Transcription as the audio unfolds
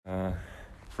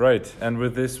Right, and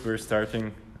with this we're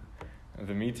starting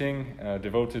the meeting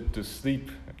devoted to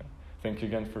sleep. Thank you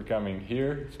again for coming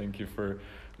here. Thank you for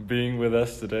being with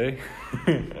us today.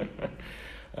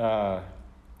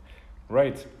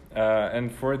 Right, and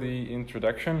for the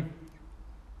introduction,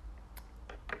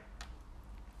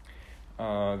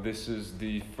 this is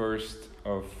the first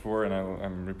of four, and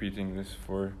I'm repeating this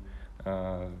for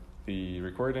the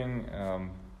recording.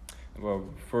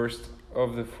 First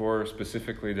of the four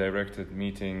specifically directed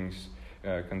meetings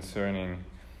concerning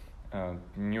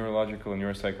neurological and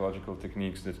neuropsychological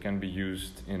techniques that can be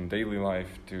used in daily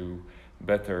life to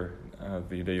better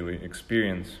the daily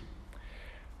experience.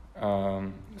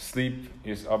 Sleep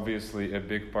is obviously a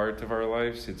big part of our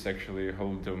lives. It's actually a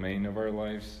whole domain of our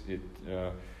lives. It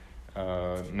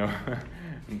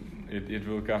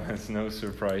will come as no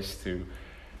surprise to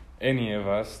any of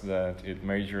us that it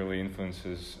majorly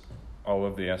influences all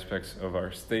of the aspects of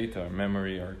our state, our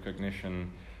memory, our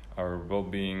cognition, our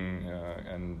well-being,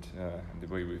 and the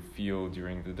way we feel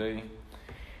during the day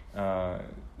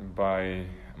by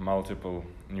multiple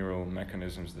neural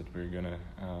mechanisms that we're gonna,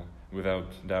 without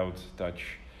doubt,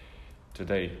 touch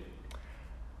today.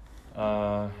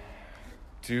 For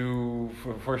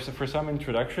some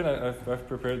introduction, I've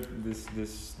prepared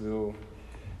this little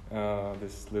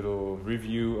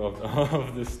review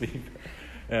of the sleep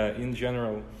in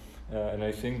general. And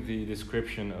I think the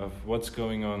description of what's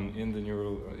going on in the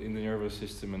nervous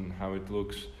system and how it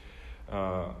looks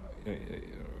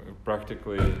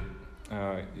practically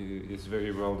is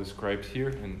very well described here.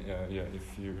 And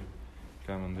if you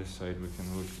come on this side, we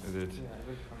can look at it.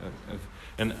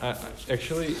 And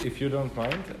actually, if you don't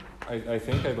mind, I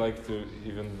think I'd like to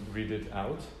even read it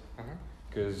out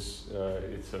because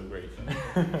it's so great.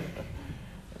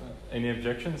 Any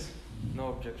objections? No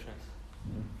objections.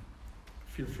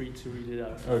 Feel free to read it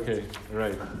out. Okay,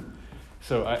 right.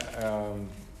 So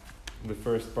the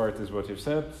first part is what you've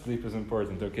said. Sleep is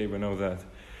important. Okay, we know that.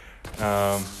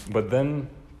 But then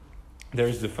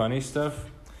there's the funny stuff.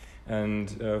 And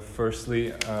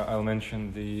firstly, I'll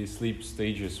mention the sleep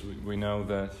stages. We know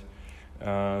that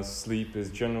sleep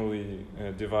is generally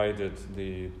divided.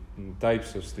 The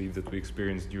types of sleep that we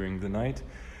experience during the night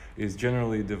is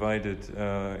generally divided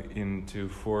into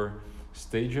 4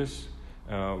 stages.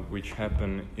 Which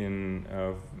happen in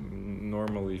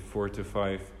normally 4 to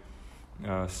 5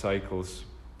 cycles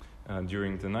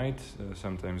during the night,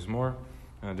 sometimes more,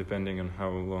 depending on how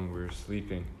long we're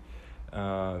sleeping.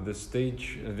 The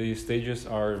stages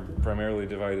are primarily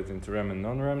divided into REM and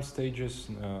non-REM stages,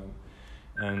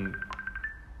 and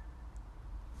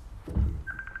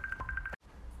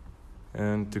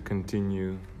to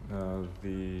continue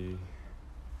the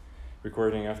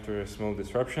recording after a small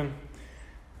disruption.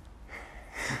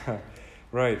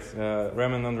 Right,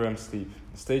 REM and non-REM sleep.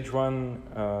 Stage 1,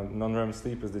 non-REM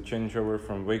sleep, is the changeover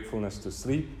from wakefulness to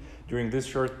sleep. During this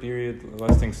short period,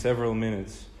 lasting several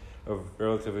minutes of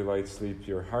relatively light sleep,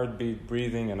 your heartbeat,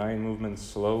 breathing, and eye movements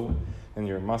slow, and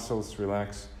your muscles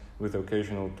relax with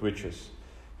occasional twitches.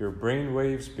 Your brain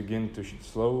waves begin to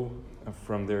slow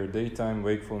from their daytime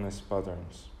wakefulness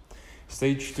patterns.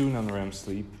 Stage 2, non-REM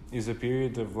sleep, is a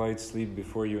period of light sleep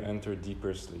before you enter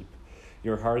deeper sleep.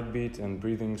 Your heartbeat and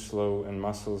breathing slow and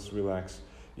muscles relax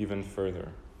even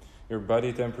further. Your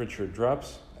body temperature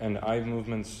drops and eye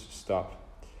movements stop.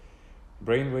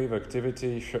 Brainwave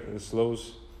activity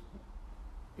slows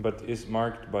but is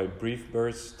marked by brief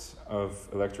bursts of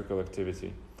electrical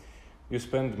activity. You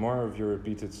spend more of your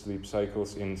repeated sleep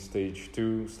cycles in stage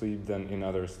 2 sleep than in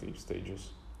other sleep stages.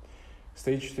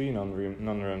 Stage 3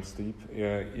 non-REM sleep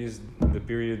is the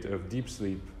period of deep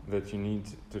sleep that you need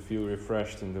to feel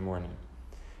refreshed in the morning.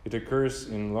 It occurs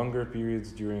in longer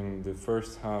periods during the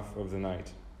first half of the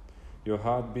night. Your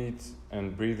heartbeat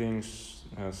and breathing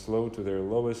slow to their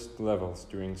lowest levels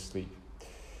during sleep.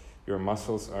 Your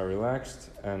muscles are relaxed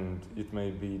and it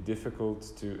may be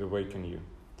difficult to awaken you.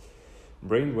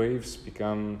 Brain waves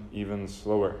become even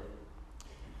slower.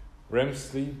 REM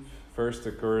sleep first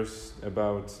occurs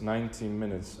about 90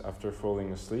 minutes after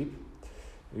falling asleep.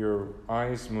 Your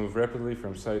eyes move rapidly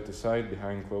from side to side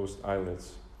behind closed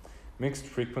eyelids. Mixed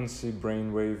frequency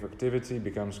brainwave activity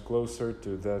becomes closer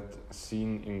to that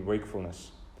seen in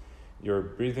wakefulness. Your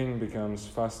breathing becomes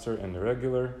faster and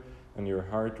irregular, and your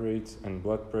heart rate and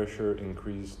blood pressure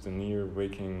increase to near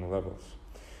waking levels.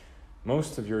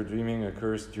 Most of your dreaming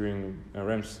occurs during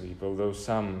REM sleep, although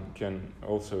some can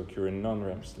also occur in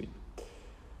non-REM sleep.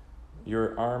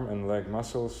 Your arm and leg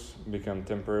muscles become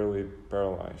temporarily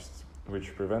paralyzed,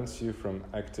 which prevents you from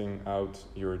acting out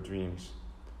your dreams.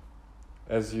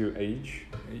 As you age,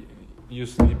 you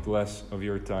sleep less of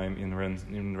your time in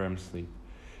REM sleep.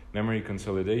 Memory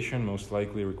consolidation most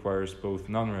likely requires both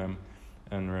non-REM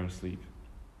and REM sleep.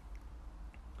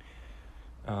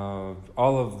 All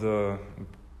of the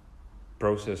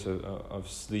process of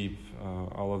sleep,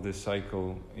 all of this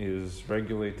cycle is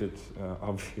regulated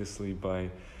obviously by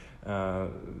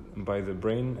the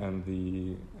brain and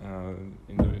the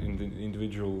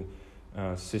individual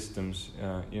systems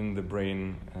in the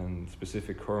brain and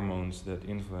specific hormones that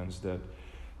influence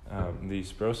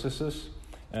these processes.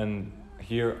 And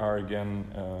here are again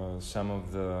some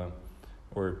of the,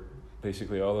 or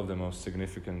basically all of the most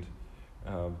significant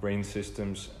brain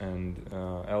systems and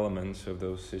elements of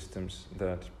those systems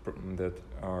that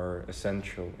are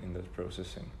essential in that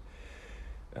processing.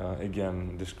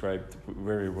 Again, described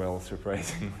very well,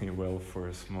 surprisingly well for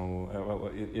a small.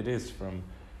 It is from.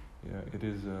 It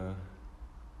is.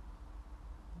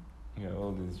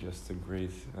 All this is just a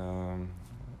great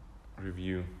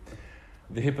review.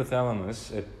 The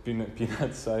hypothalamus, a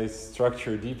peanut-sized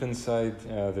structure deep inside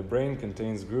the brain,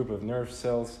 contains a group of nerve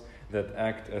cells that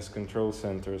act as control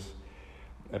centers,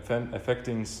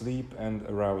 affecting sleep and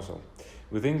arousal.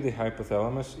 Within the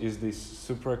hypothalamus is the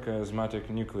suprachiasmatic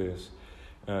nucleus,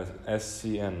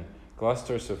 SCN,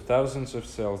 clusters of thousands of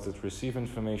cells that receive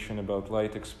information about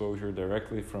light exposure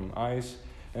directly from eyes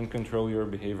and control your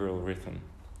behavioral rhythm.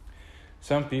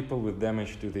 Some people with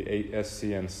damage to the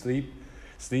SCN sleep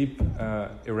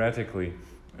erratically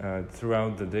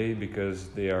throughout the day because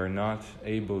they are not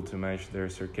able to match their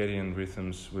circadian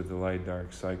rhythms with the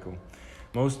light-dark cycle.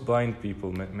 Most blind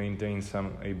people maintain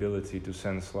some ability to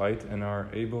sense light and are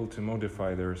able to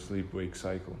modify their sleep-wake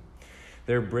cycle.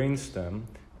 Their brainstem,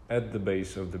 at the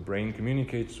base of the brain,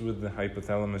 communicates with the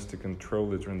hypothalamus to control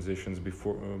the transitions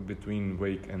between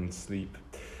wake and sleep.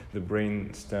 The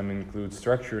brainstem includes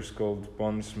structures called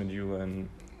pons, medulla,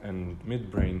 and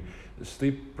midbrain. The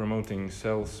sleep-promoting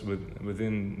cells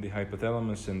within the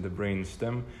hypothalamus and the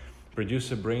brainstem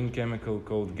produce a brain chemical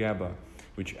called GABA,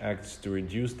 which acts to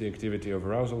reduce the activity of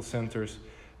arousal centers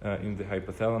in the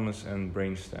hypothalamus and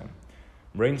brainstem.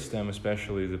 Brainstem,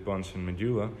 especially the pons and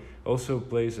medulla, also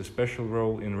plays a special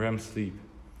role in REM sleep.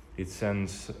 It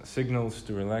sends signals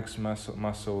to relax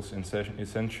muscles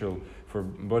essential for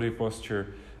body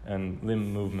posture and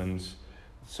limb movements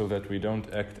so that we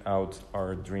don't act out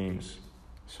our dreams.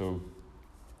 So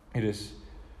it is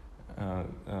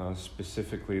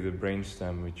specifically the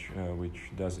brainstem which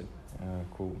does it.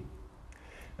 Cool.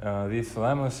 The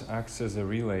thalamus acts as a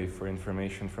relay for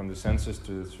information from the senses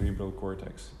to the cerebral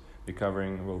cortex,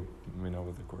 recovering, well, we know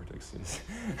what the cortex is.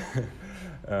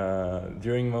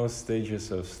 During most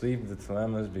stages of sleep, the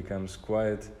thalamus becomes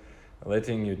quiet,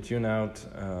 letting you tune out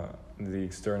the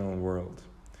external world.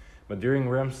 But during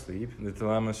REM sleep, the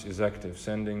thalamus is active,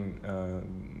 sending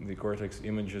the cortex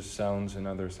images, sounds, and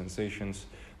other sensations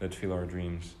that fill our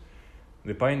dreams.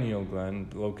 The pineal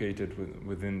gland, located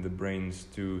within the brain's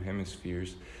two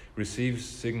hemispheres, receives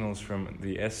signals from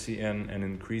the SCN and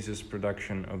increases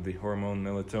production of the hormone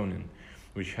melatonin,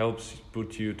 which helps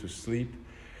put you to sleep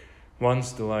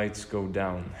once the lights go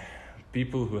down.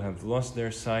 People who have lost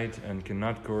their sight and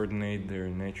cannot coordinate their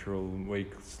natural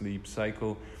wake-sleep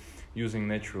cycle using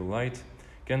natural light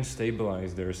can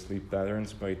stabilize their sleep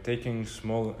patterns by taking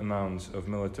small amounts of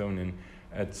melatonin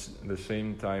at the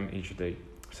same time each day.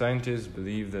 Scientists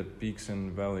believe that peaks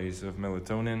and valleys of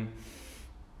melatonin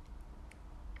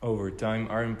over time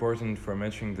are important for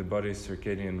matching the body's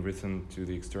circadian rhythm to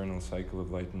the external cycle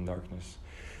of light and darkness.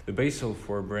 The basal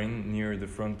forebrain, near the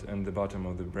front and the bottom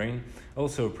of the brain,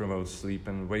 also promotes sleep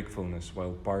and wakefulness,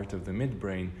 while part of the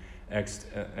midbrain acts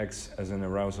as an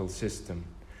arousal system.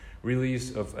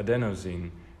 Release of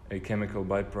adenosine, a chemical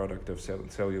byproduct of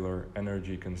cellular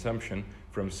energy consumption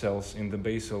from cells in the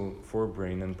basal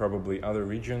forebrain and probably other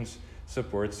regions,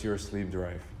 supports your sleep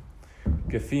drive.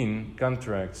 Caffeine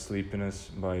counteracts sleepiness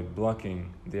by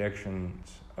blocking the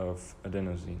actions of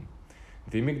adenosine.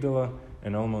 The amygdala,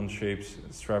 an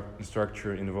almond-shaped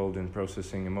structure involved in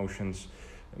processing emotions,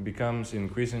 becomes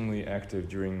increasingly active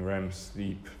during REM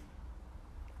sleep.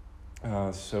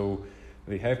 So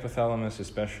the hypothalamus,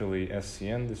 especially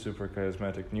SCN, the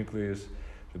suprachiasmatic nucleus,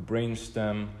 the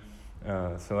brainstem,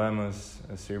 thalamus,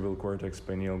 cerebral cortex,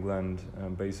 pineal gland,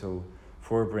 basal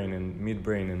forebrain, and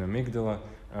midbrain, and amygdala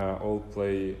all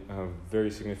play very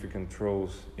significant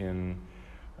roles in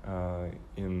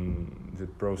the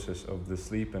process of the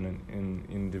sleep and in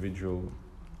individual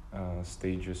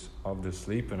stages of the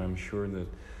sleep. And I'm sure that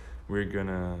we're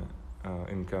gonna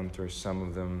encounter some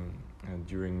of them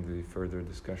during the further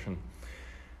discussion.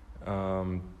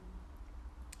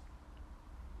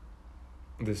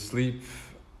 The sleep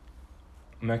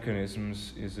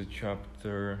mechanisms is a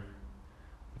chapter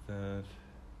that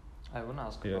I want to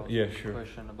ask Yeah, about sure. a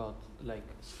question about like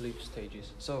sleep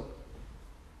stages. So,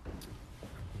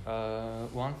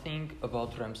 one thing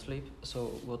about REM sleep. So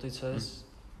what it says,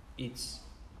 it's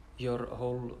your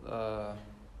whole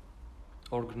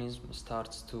organism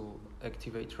starts to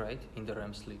activate, right, in the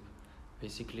REM sleep.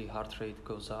 Basically, heart rate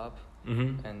goes up,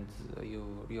 and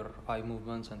your eye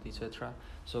movements and etc.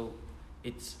 So,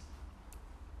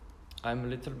 I'm a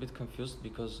little bit confused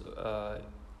because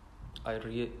I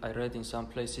read in some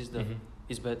places that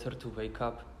it's better to wake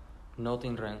up not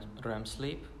in REM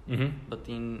sleep, but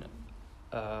in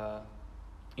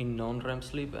non-REM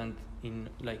sleep and in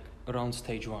like around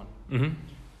stage 1.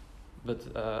 But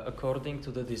according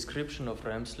to the description of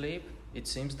REM sleep, it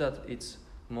seems that it's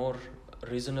more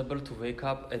reasonable to wake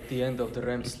up at the end of the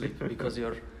REM sleep because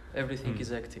everything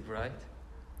is active, right?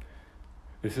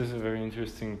 This is a very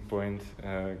interesting point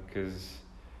because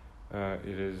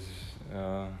it is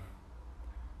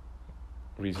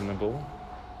reasonable.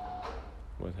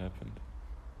 What happened?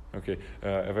 Okay,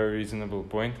 a very reasonable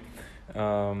point.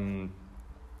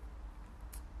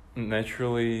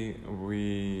 Naturally,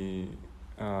 we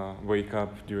wake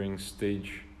up during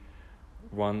stage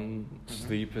 1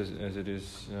 sleep, as it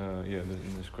is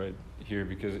described here,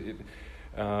 because it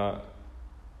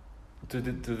to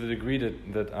the degree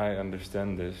that I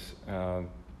understand this,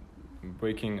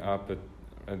 waking up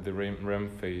at the REM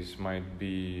phase might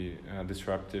be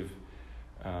disruptive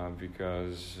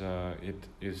because it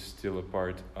is still a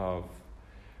part of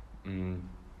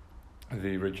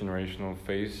the regenerational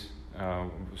phase.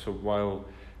 So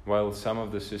while some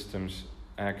of the systems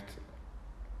act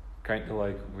kind of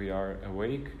like we are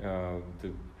awake,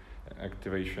 the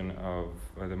activation of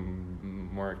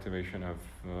more activation of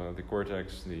the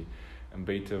cortex, the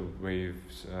beta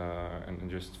waves, and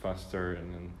just faster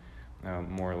and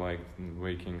more like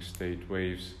waking state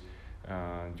waves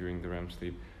during the REM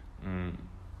sleep.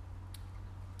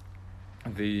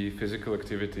 The physical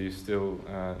activity is still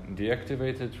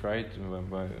deactivated, right,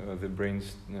 by the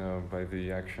brain's by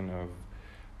the action of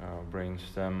brain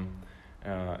stem,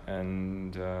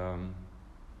 and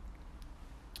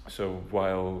so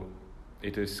while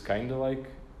it is kind of like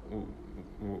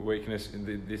awakeness,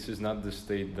 this is not the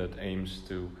state that aims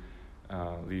to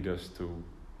lead us to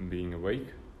being awake.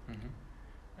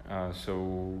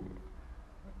 So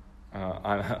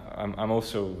I'm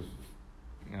also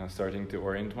starting to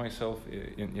orient myself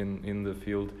in the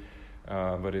field,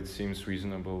 but it seems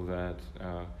reasonable that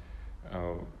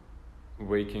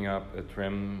waking up at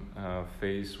REM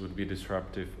phase would be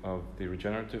disruptive of the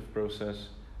regenerative process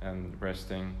and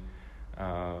resting,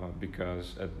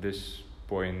 because at this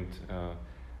point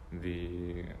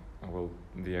the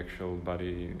actual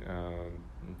body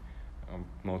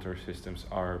motor systems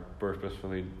are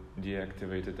purposefully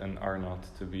deactivated and are not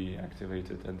to be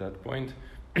activated at that point.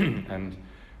 and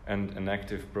an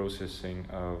active processing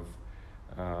of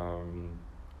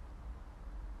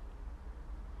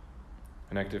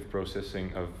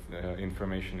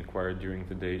information acquired during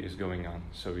the day is going on.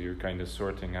 So you're kind of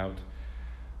sorting out.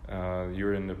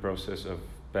 You're in the process of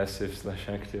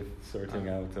passive/active sorting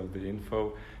out of the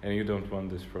info, and you don't want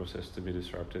this process to be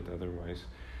disrupted. Otherwise,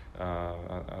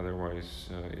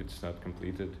 it's not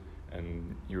completed,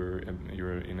 and you're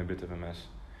in a bit of a mess.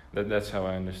 That's how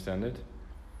I understand it.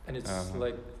 And it's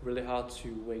like really hard to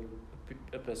wake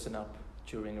a person up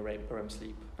during a REM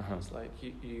sleep. It's like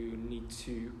you need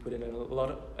to put in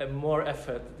more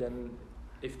effort than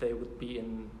if they would be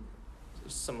in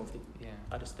some of the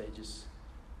other stages.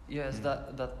 Yes,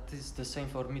 that is the same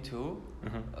for me too.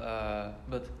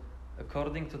 But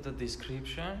according to the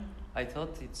description, I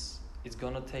thought it's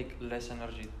gonna take less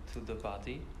energy to the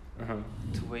body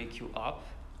to wake you up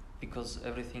because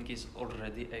everything is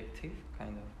already active,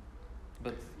 kind of.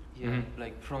 But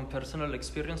like from personal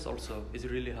experience also, it's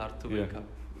really hard to wake up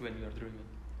when you are dreaming.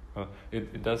 Well,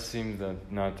 it does seem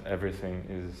that not everything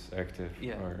is active.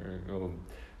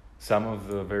 Some of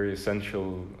the very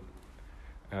essential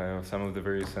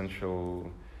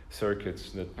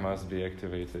circuits that must be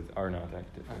activated are not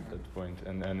active at that point,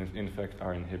 and in fact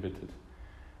are inhibited.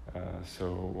 And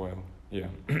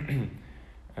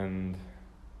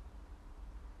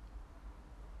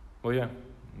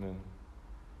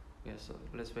so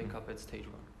let's wake up at stage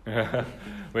 1.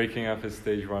 Waking up at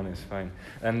stage 1 is fine.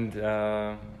 And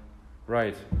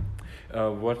right,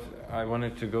 what I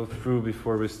wanted to go through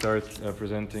before we start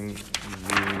presenting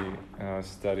the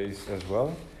studies as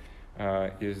well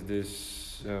is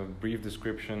this brief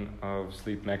description of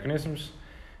sleep mechanisms.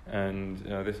 And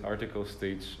this article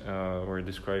states or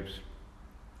describes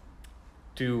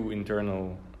 2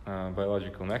 internal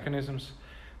biological mechanisms: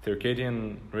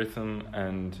 circadian rhythm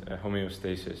and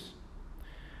homeostasis.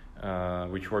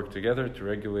 which work together to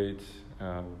regulate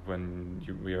when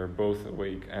we are both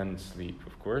awake and sleep,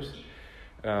 of course.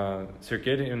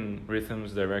 Circadian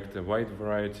rhythms direct a wide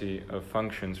variety of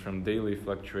functions from daily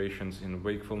fluctuations in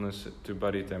wakefulness to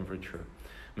body temperature,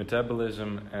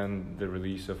 metabolism, and the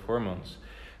release of hormones.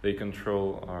 They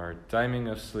control our timing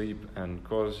of sleep and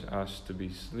cause us to be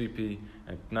sleepy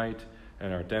at night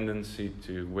and our tendency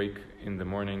to wake in the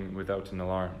morning without an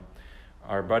alarm.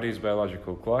 Our body's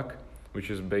biological clock, which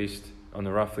is based on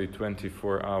a roughly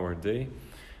 24-hour day,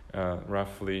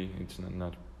 roughly, it's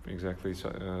not exactly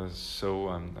so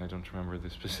I don't remember the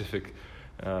specific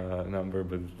number,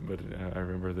 but I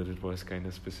remember that it was kind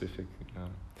of specific.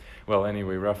 Well,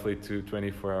 anyway, roughly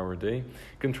 24-hour day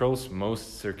controls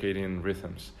most circadian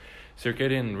rhythms.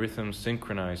 Circadian rhythms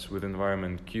synchronize with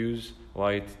environment cues,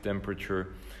 light,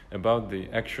 temperature, about the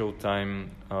actual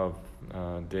time of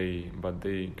day, but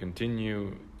they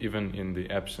continue even in the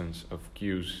absence of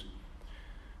cues.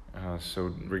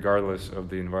 So regardless of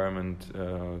the environment,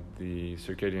 the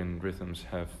circadian rhythms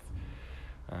have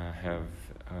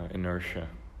inertia,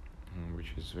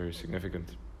 which is very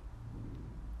significant.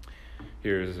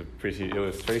 Here is a pretty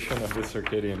illustration of the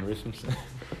circadian rhythms.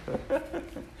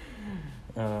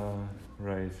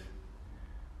 Right.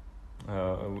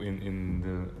 In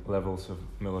the levels of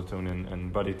melatonin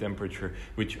and body temperature,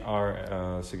 which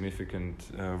are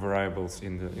significant variables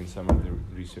in some of the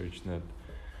research that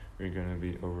we're going to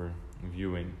be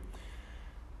overviewing.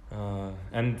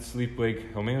 And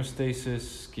sleep-wake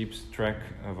homeostasis keeps track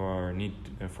of our need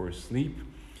for sleep.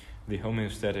 The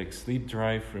homeostatic sleep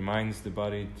drive reminds the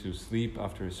body to sleep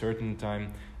after a certain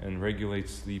time and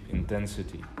regulates sleep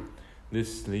intensity.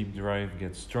 This sleep drive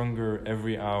gets stronger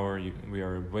every hour we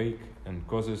are awake and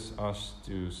causes us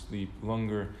to sleep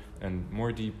longer and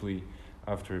more deeply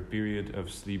after a period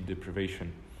of sleep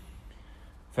deprivation.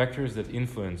 Factors that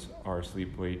influence our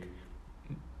sleep-wake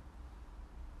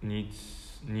needs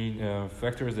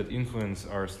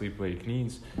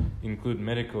include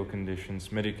medical conditions,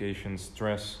 medications,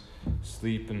 stress,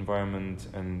 sleep environment,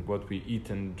 and what we eat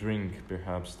and drink.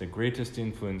 Perhaps the greatest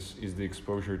influence is the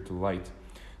exposure to light.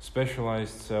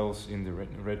 Specialized cells in the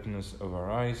retinas of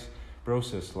our eyes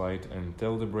process light and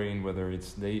tell the brain whether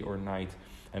it's day or night,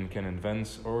 and can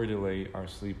advance or delay our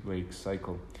sleep-wake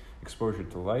cycle. Exposure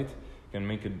to light can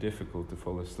make it difficult to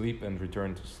fall asleep and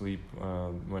return to sleep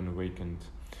when awakened.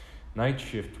 Night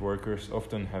shift workers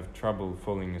often have trouble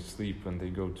falling asleep when they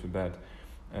go to bed,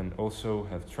 and also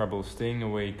have trouble staying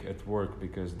awake at work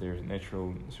because their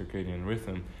natural circadian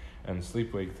rhythm and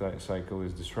sleep-wake cycle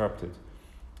is disrupted.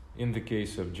 In the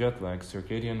case of jet lag,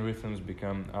 circadian rhythms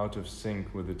become out of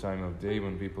sync with the time of day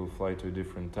when people fly to a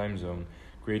different time zone,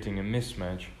 creating a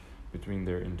mismatch between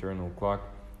their internal clock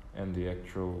and the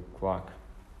actual clock.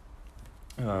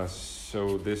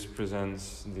 So this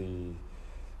presents the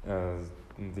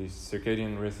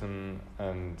circadian rhythm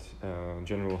and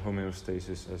general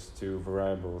homeostasis as two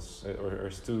variables, or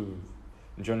as two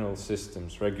general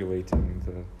systems regulating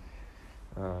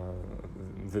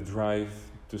the drive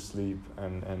to sleep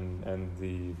and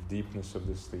the deepness of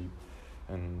the sleep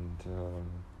and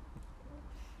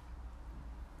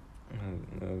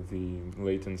the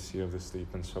latency of the sleep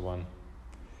and so on.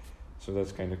 So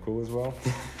that's kind of cool as well.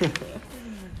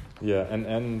 Yeah,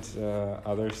 and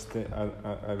others.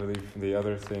 I believe the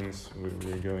other things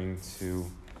we're going to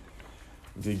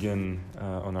dig in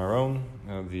on our own.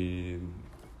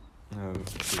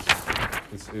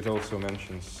 It also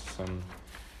mentions some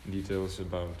details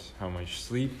about how much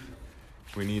sleep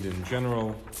we need in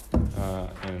general,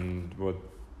 and what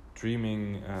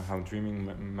how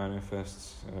dreaming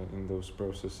manifests in those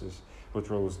processes. What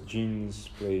roles genes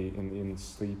play in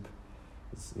sleep.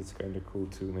 It's kind of cool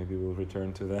too. Maybe we'll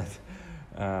return to that.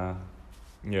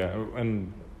 Yeah,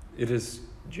 and it is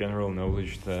general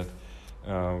knowledge that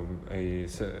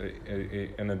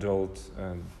an adult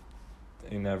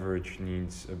in average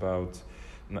needs about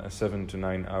 7 to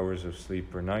 9 hours of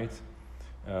sleep per night,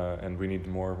 and we need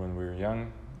more when we're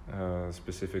young,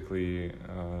 specifically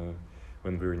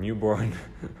when we're newborn.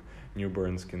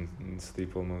 Newborns can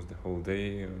sleep almost the whole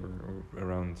day, or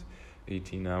around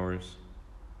 18 hours.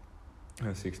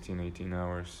 16, 18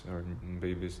 hours, or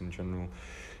babies in general,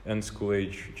 and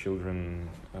school-age children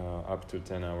up to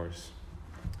 10 hours.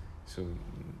 So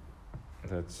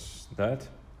that's that.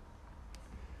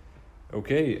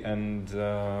 Okay, and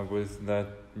with that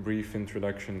brief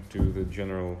introduction to the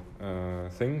general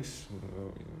things,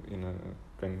 in a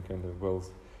kind of well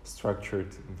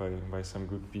structured by some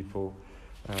good people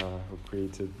who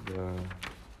created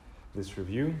this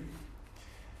review,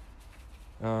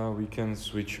 we can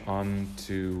switch on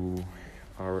to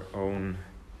our own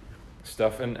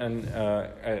stuff, and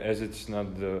as it's not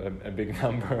a big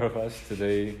number of us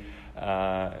today,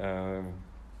 I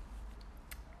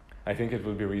think it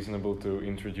would be reasonable to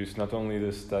introduce not only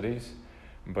the studies,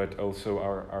 but also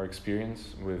our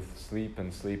experience with sleep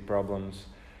and sleep problems,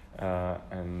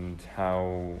 and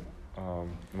how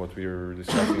what we're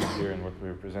discussing here and what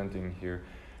we're presenting here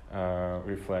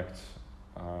reflects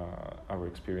our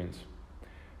experience.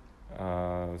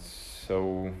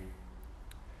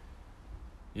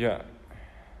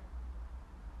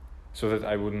 So that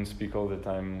I wouldn't speak all the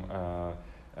time,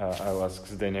 I'll ask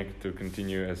Zdeněk to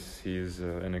continue, as he is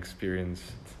an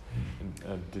experienced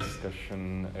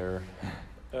discussionaire.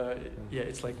 Yeah,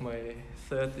 it's like my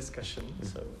third discussion,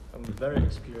 so I'm very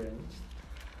experienced.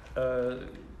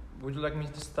 Would you like me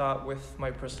to start with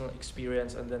my personal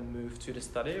experience and then move to the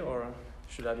study, or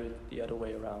should I do it the other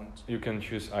way around? You can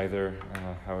choose either,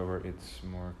 however it's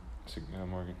more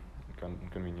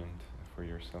convenient for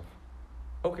yourself.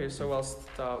 Okay, so I'll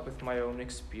start with my own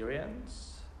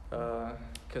experience,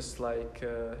 because like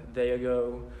a day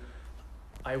ago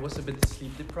I was a bit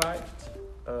sleep deprived.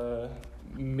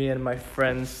 Me and my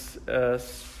friends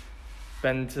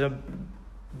spent a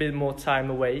bit more time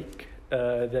awake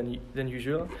than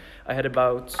usual. I had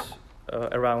about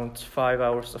around 5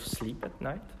 hours of sleep at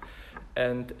night,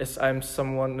 and as I'm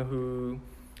someone who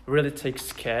really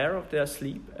takes care of their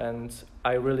sleep, and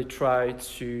I really try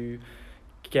to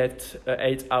get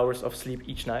 8 hours of sleep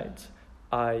each night,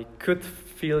 I could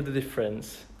feel the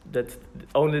difference that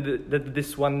that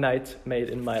this one night made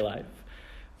in my life.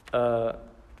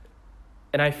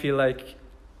 And I feel like,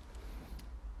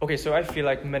 I feel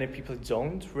like many people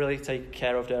don't really take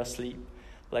care of their sleep.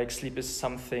 Like, sleep is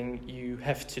something you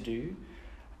have to do,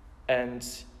 and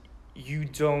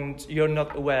you're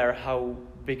not aware how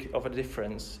big of a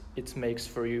difference it makes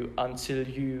for you until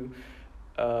you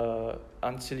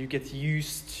get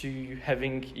used to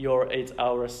having your 8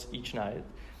 hours each night.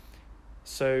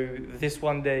 So this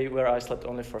one day where I slept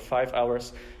only for 5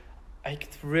 hours, I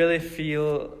could really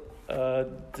feel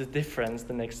the difference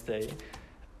the next day.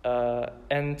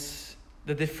 And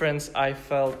the difference I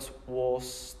felt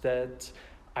was that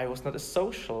I was not as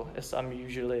social as I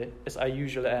usually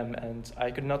am, and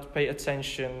I could not pay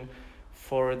attention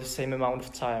for the same amount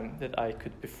of time that I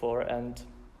could before, and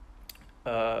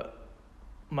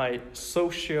my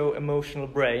socio-emotional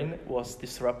brain was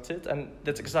disrupted, and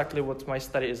that's exactly what my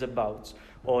study is about,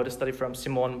 or the study from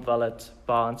Simon, Vallet,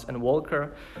 Barnes, and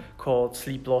Walker, called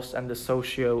Sleep Loss and the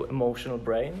Socio-Emotional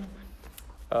Brain.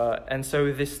 And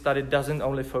so this study doesn't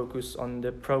only focus on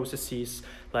the processes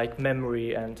like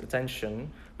memory and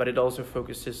attention, but it also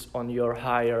focuses on your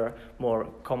higher, more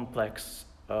complex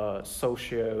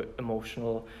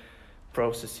socio-emotional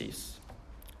processes.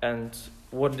 And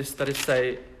what this study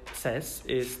says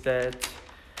is that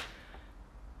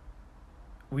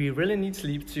we really need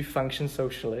sleep to function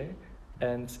socially,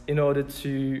 and in order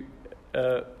to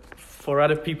for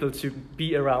other people to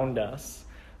be around us,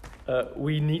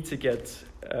 we need to get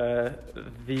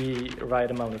the right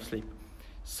amount of sleep.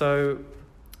 So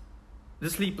the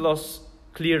sleep loss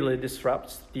clearly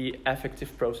disrupts the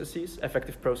affective processes.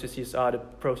 Affective processes are the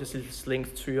processes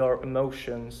linked to your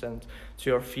emotions and to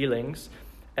your feelings,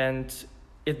 and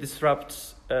it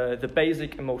disrupts the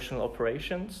basic emotional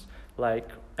operations like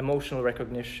emotional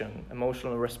recognition,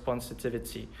 emotional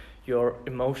responsitivity, your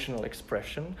emotional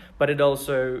expression, but it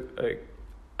also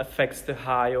affects the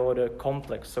high or the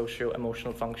complex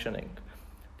socio-emotional functioning.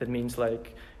 That means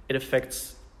like it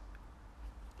affects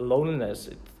loneliness,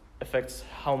 it affects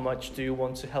how much do you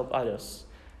want to help others.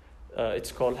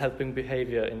 It's called helping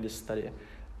behavior in this study.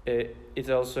 It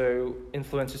also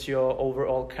influences your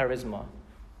overall charisma.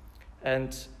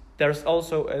 And there's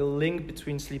also a link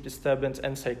between sleep disturbance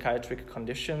and psychiatric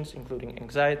conditions, including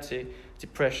anxiety,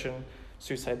 depression,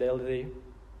 suicidality.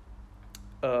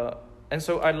 And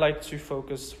so I'd like to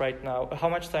focus right now. How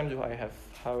much time do I have?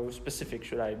 How specific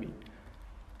should I be?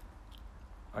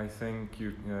 I think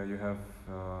you have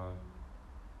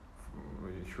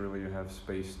surely you have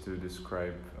space to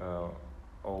describe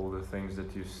all the things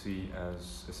that you see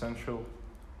as essential,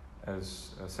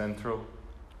 as central,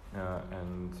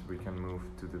 and we can move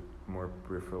to the more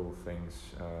peripheral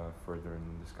things further in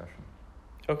the discussion.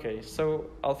 Okay, so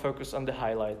I'll focus on the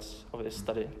highlights of this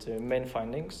study, the main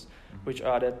findings, which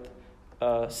are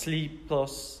that sleep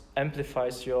loss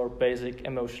amplifies your basic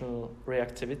emotional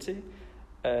reactivity,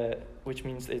 which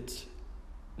means it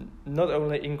not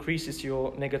only increases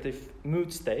your negative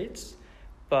mood states,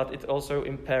 but it also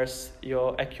impairs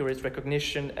your accurate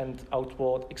recognition and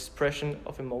outward expression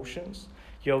of emotions.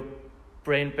 Your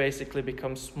brain basically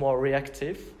becomes more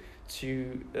reactive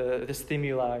to the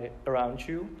stimuli around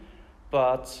you,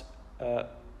 but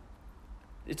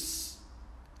it's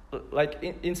like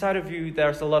inside of you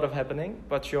there's a lot of happening,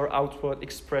 but your outward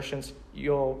expressions,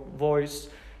 your voice,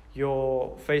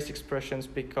 your face expressions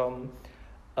become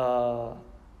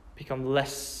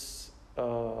less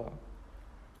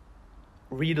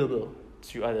readable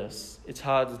to others. It's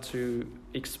harder to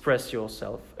express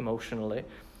yourself emotionally.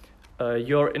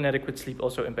 Your inadequate sleep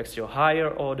also impacts your higher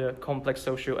order complex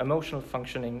socio-emotional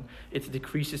functioning. It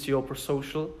decreases your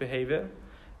prosocial behavior.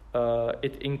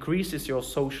 It increases your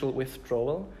social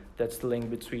withdrawal. That's the link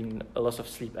between a loss of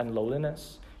sleep and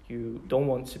loneliness. You don't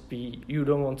want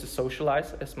to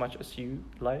socialize as much as you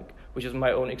like, which is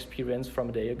my own experience from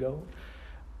a day ago.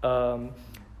 And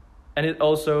it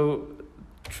also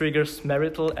triggers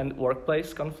marital and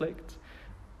workplace conflict,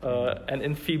 and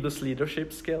enfeebles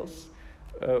leadership skills.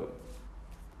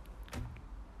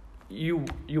 You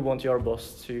want your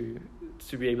boss to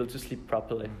be able to sleep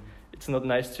properly. It's not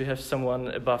nice to have someone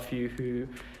above you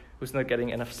who's not getting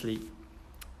enough sleep.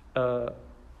 And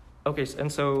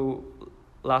so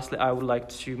lastly, I would like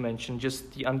to mention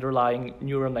just the underlying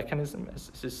neural mechanism,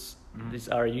 as these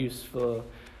are useful,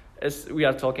 as we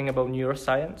are talking about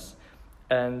neuroscience.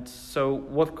 And so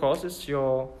what causes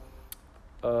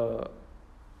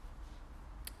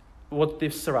what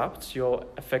disrupts your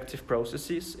affective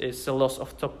processes is a loss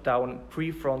of top-down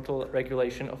prefrontal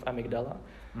regulation of amygdala.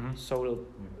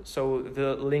 So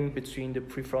the link between the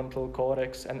prefrontal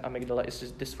cortex and amygdala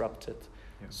is disrupted.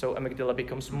 Yeah. So amygdala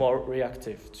becomes more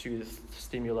reactive to the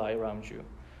stimuli around you.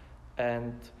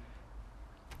 And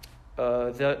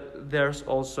there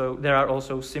are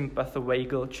also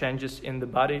sympathovagal changes in the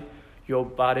body. Your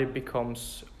body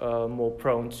becomes more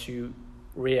prone to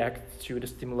react to the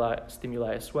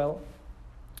stimuli as well.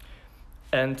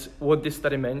 And what this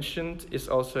study mentioned is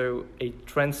also a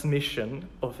transmission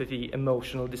of the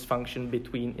emotional dysfunction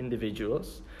between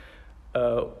individuals.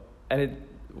 And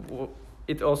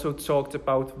it also talked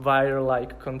about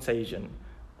viral-like contagion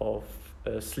of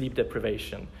sleep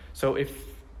deprivation. So if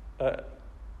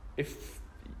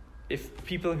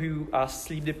people who are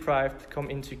sleep deprived come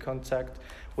into contact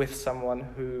with someone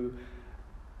who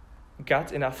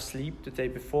got enough sleep the day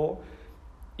before,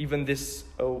 even this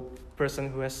person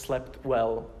who has slept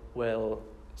well will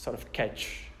sort of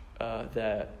catch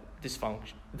the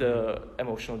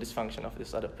emotional dysfunction of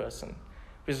this other person.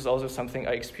 This is also something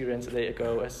I experienced a day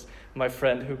ago, as my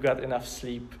friend who got enough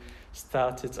sleep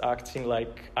started acting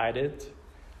like I did.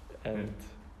 And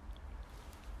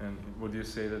would you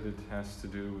say that it has to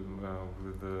do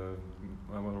with the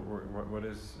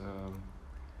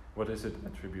what is it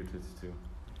attributed to?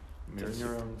 Mirror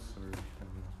neurons or?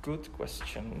 Good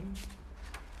question.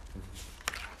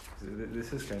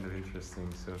 This is kind of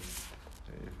interesting. So,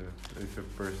 if a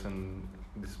person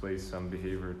displays some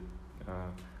behavior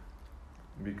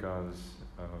because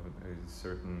a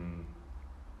certain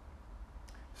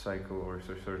cycle or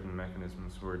certain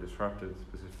mechanisms were disrupted,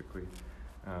 specifically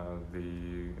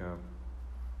the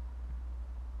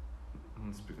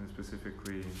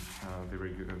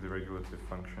regulative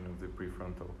function of the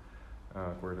prefrontal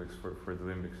cortex for the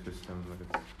limbic system,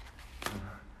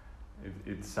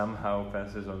 it somehow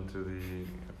passes on to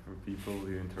for people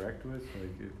you interact with.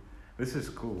 This is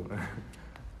cool.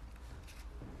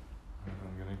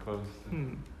 I'm gonna close.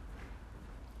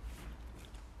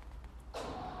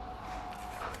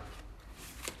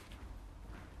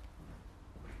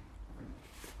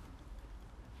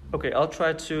 Okay, I'll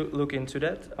try to look into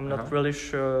that. I'm not really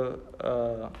sure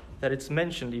that it's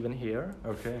mentioned even here.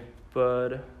 Okay.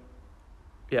 But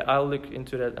yeah, I'll look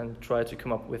into that and try to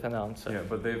come up with an answer. Yeah,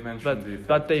 but they've mentioned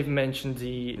But they've mentioned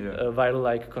the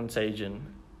viral-like contagion.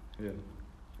 Yeah,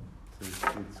 so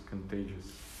it's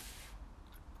contagious.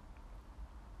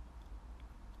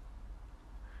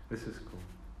 This is cool.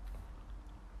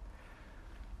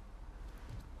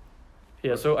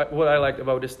 Yeah, so what I liked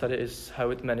about this study is how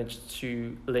it managed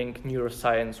to link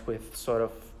neuroscience with sort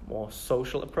of more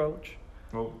social approach.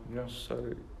 Well, yeah.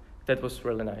 So that was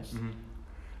really nice. Mm-hmm.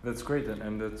 That's great,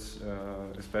 and that's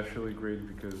especially great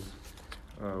because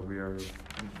we are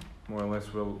more or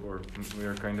less we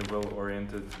are kind of well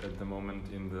oriented at the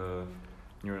moment in the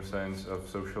neuroscience of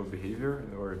social behavior,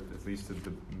 or at least at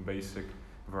the basic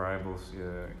variables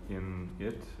in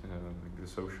it, like the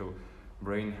social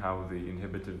brain, how the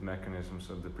inhibitive mechanisms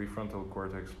of the prefrontal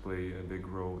cortex play a big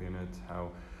role in it,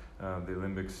 how the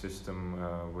limbic system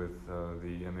with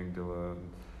the amygdala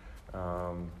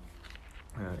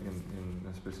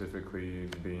in specifically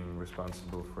being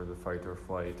responsible for the fight or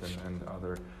flight and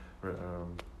other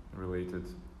related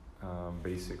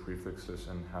basic reflexes,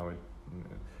 and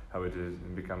how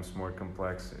it becomes more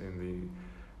complex in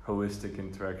holistic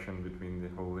interaction between the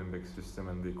whole limbic system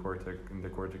and the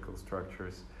cortical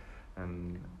structures.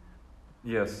 And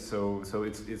yes, so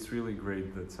it's really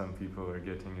great that some people are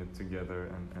getting it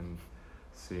together and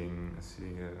seeing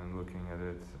it and looking at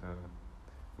it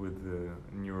with the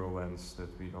neural lens that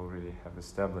we already have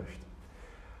established.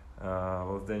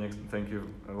 Well, Zdeněk, thank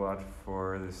you a lot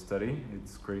for this study.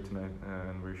 It's great,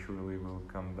 and we surely will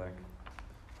come back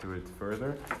to it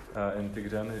further. And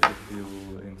Tigran, if you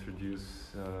will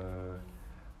introduce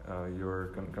your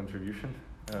contribution,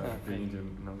 the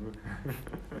Indian notebook.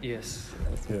 Yes,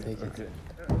 Yeah, take okay. it.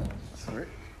 Sorry.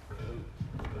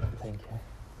 Thank you.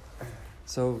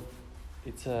 So,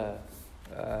 it's for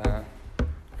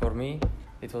me,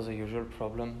 it was a usual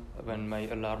problem when my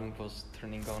alarm was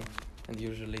turning on, and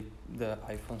usually the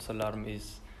iPhone's alarm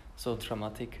is so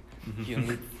dramatic. You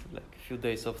need like a few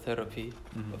days of therapy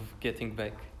of getting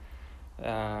back.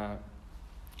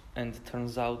 And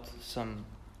turns out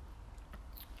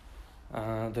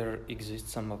there exist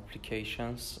some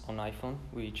applications on iPhone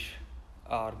which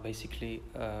are basically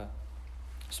a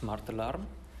smart alarm,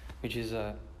 which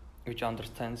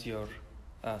understands your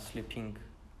sleeping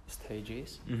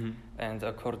stages, and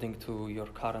according to your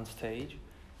current stage,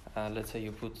 let's say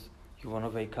you want to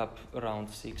wake up around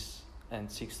 6 and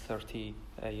 6:30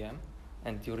 a.m.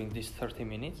 and during these 30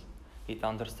 minutes it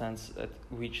understands at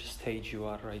which stage you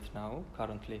are right now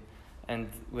currently and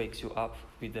wakes you up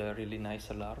with a really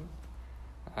nice alarm.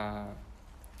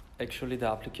 Actually, the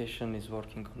application is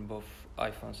working on both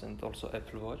iPhones and also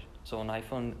Apple Watch. So on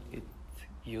iPhone it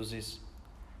uses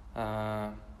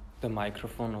the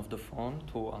microphone of the phone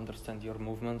to understand your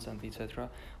movements and etc.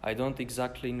 I don't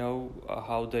exactly know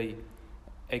how they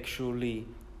actually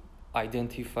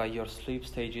identify your sleep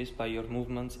stages by your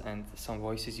movements and some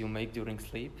voices you make during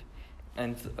sleep.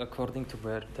 And according to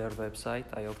their website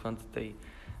I opened,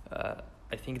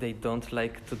 I think they don't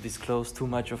like to disclose too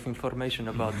much of information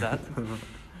about that.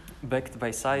 Backed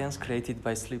by science, created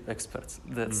by sleep experts.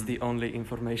 That's the only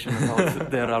information about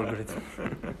their algorithm.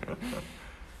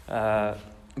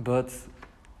 But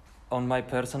on my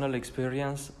personal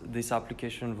experience, this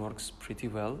application works pretty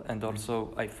well. And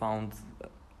also I found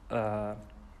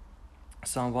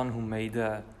someone who made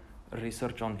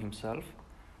research on himself.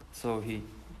 So he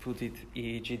put it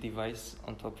EEG device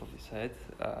on top of his head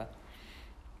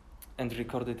and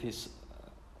recorded his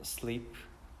sleep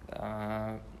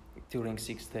during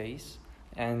 6 days.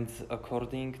 And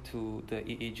according to the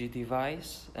EEG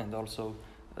device and also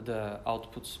the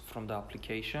outputs from the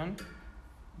application,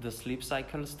 the sleep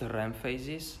cycles, the REM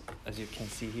phases, as you can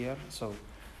see here. So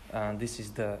this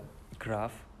is the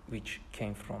graph which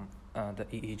came from the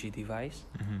EEG device.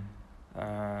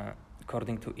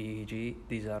 According to EEG,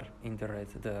 these are in the red,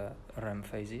 the REM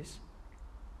phases.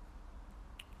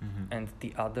 And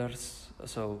the others,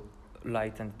 so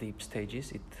light and deep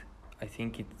stages, I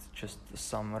think it just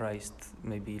summarized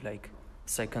maybe like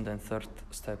second and third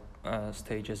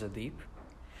stage as a deep.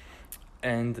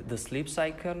 And the sleep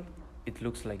cycle, it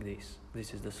looks like this.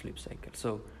 This is the sleep cycle.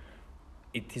 So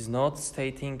it is not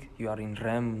stating you are in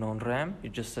REM, non-REM.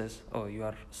 It just says, oh, you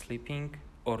are sleeping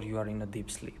or you are in a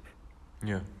deep sleep.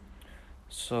 Yeah.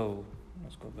 So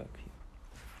let's go back here.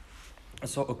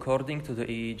 So according to the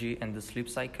EEG and the sleep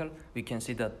cycle, we can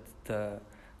see that the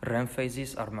REM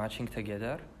phases are matching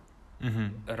together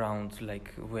around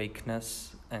like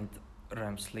wakeness and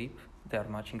REM sleep. They are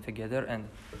matching together, and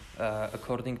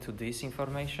according to this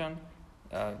information,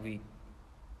 we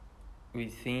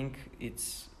think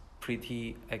it's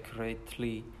pretty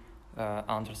accurately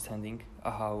understanding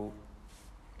how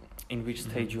in which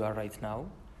stage you are right now,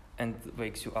 and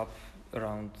wakes you up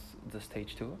around the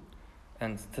stage 2.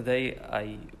 And today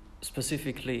I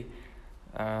specifically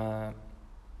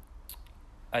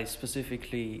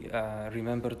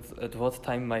remembered at what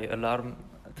time my alarm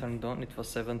turned on. It was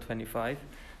 7:25.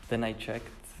 Then I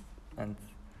checked, and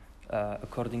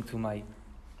according to my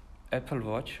Apple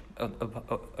Watch,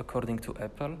 according to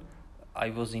Apple, I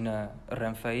was in a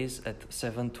REM phase at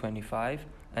 7:25,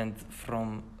 and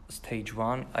from stage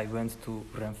 1 I went to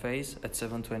REM phase at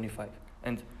 7:25,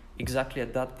 and exactly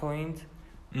at that point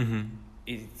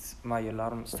my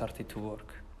alarm started to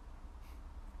work.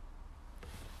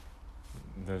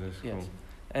 That is cool. Yes,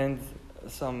 and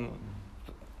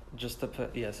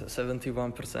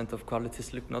 71% of quality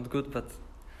sleep, not good, but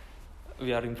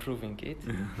we are improving it.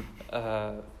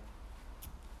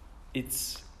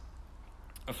 It's,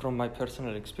 from my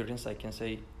personal experience, I can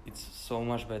say it's so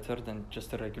much better than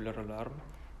just a regular alarm.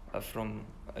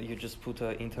 You just put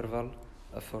an interval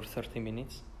for 30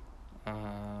 minutes,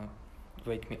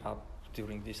 wake me up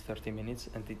during these 30 minutes,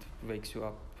 and it wakes you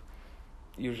up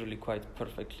usually quite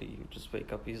perfectly. You just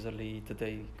wake up easily. The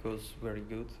day goes very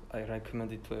good. I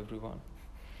recommend it to everyone.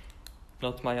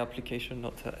 Not my application,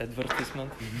 not an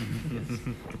advertisement. Yes.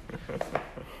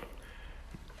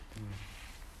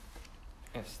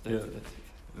 Yes, that's it.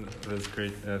 That's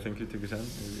great. Thank you, Tigran.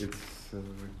 It's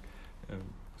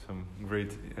some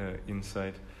great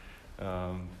insight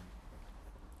from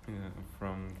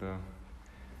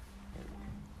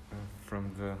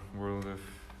the world of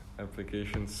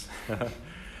applications.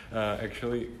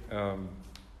 Actually,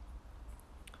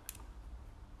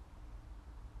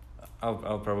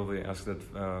 I'll probably ask that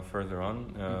further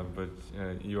on. But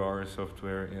you are a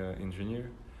software engineer.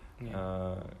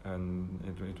 Yeah. And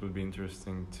it would be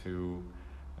interesting to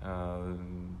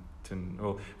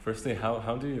well, firstly,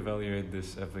 how do you evaluate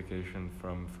this application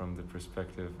from the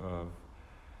perspective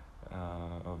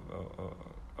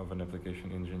of an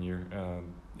application engineer?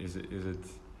 Is it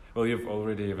well, you've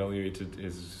already evaluated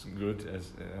is good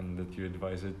and that you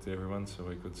advise it to everyone, so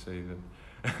I could say that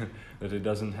that it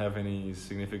doesn't have any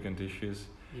significant issues.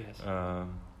 Yes.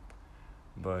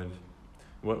 But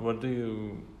what do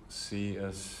you see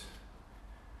as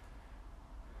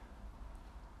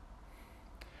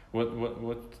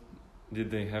what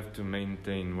did they have to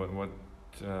maintain? What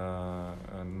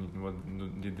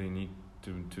did they need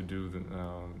to do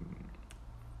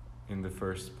in the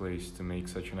first place to make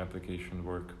such an application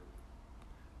work?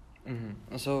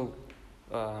 Mm-hmm. So,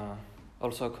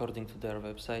 also according to their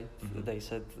website, they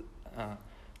said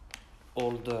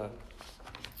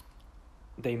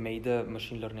they made a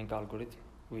machine learning algorithm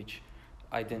which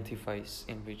identifies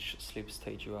in which sleep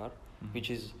stage you are, which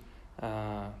is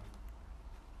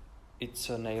it's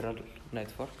a neural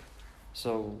network,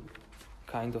 so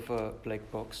kind of a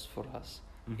black box for us,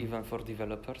 even for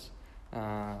developers.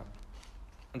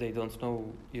 They don't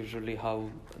know usually how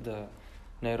the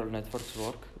neural networks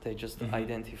work. They just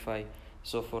identify.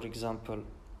 So, for example,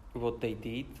 what they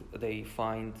did, they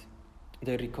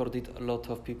recorded a lot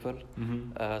of people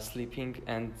sleeping,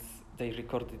 and they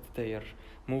recorded their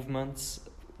movements,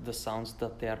 the sounds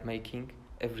that they are making,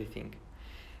 everything.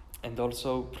 And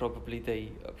also probably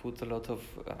they put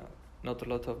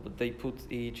but they put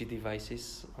EEG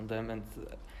devices on them and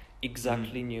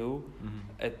exactly knew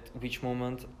at which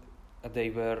moment they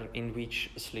were in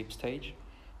which sleep stage.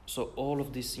 So all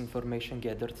of this information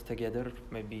gathered together,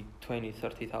 maybe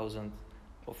 30,000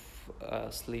 of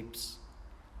sleeps,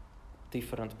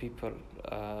 different people,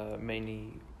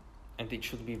 many, and it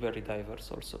should be very diverse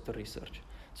also, the research.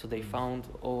 So they found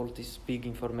all this big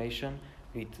information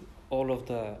with all of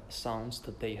the sounds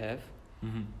that they have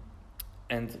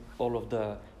and all of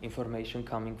the information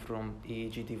coming from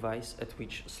EEG device at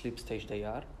which sleep stage they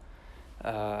are.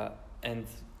 And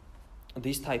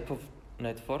this type of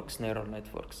networks, neural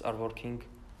networks, are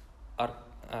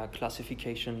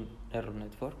classification neural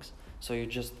networks. So you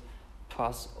just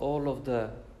pass all of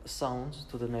the sounds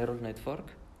to the neural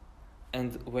network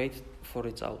and wait for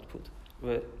its output.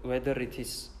 Whether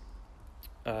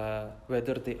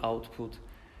the output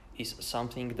is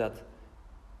something that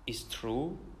is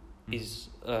true, is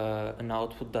an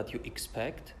output that you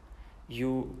expect,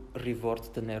 you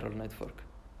reward the neural network.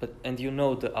 And you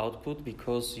know the output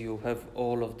because you have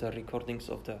all of the recordings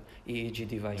of the EEG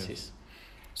devices. Yes.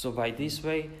 So by this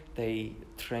way, they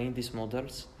train these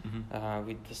models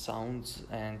with the sounds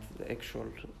and the actual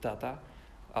data.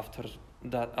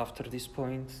 After this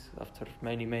point, after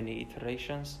many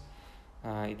iterations,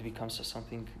 it becomes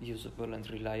something usable and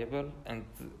reliable. And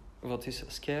what is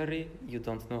scary, you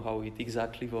don't know how it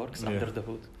exactly works under the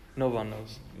hood. No one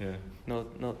knows. Yeah.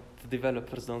 Not the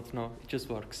developers don't know. It just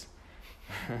works.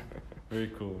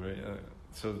 Very cool, right?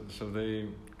 So they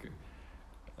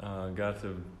got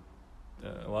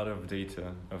a lot of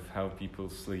data of how people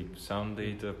sleep. Sound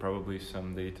data, probably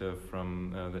some data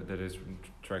from that is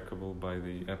trackable by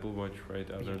the Apple Watch, right?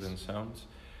 Other than sounds,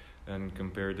 and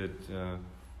compared it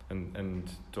and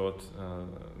taught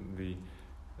the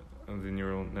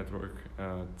neural network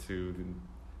to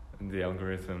the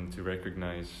algorithm to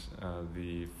recognize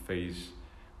the phase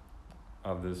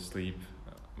of the sleep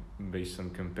based on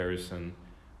comparison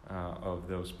of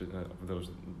this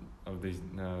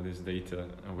data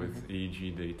with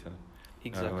EEG data,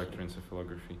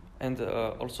 electroencephalography. And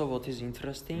also, what is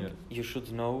interesting, you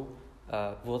should know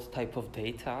what type of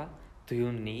data do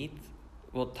you need,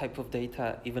 what type of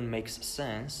data even makes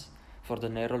sense for the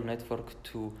neural network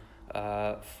to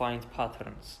find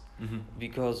patterns.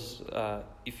 Because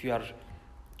if you are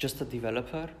just a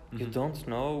developer, you don't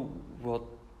know what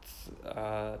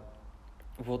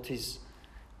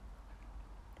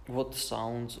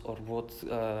sounds or what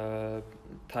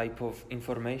type of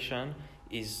information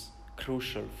is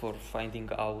crucial for finding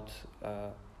out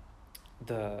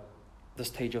the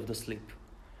stage of the sleep.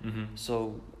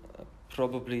 So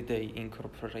probably they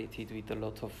incorporated with a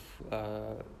lot of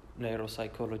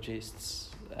neuropsychologists.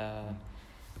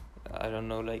 I don't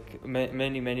know, like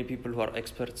many people who are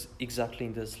experts exactly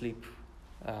in the sleep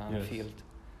field,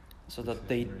 so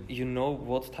that you know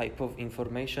what type of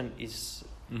information is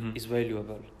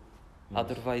valuable.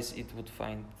 Otherwise, it would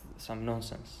find some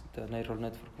nonsense. The neural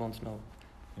network won't know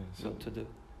what to do.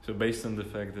 So based on the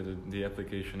fact that the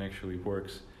application actually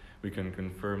works, we can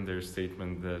confirm their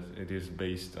statement that it is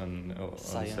based on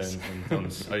science.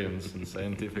 on science and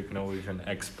scientific knowledge and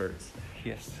experts.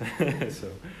 Yes.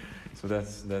 So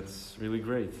that's really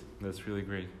great. That's really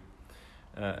great.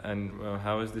 And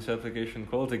how is this application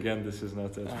called again? This is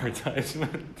not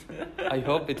advertisement. I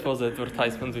hope it was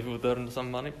advertisement. We would earn some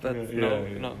money, but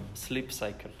no. Sleep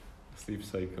cycle. Sleep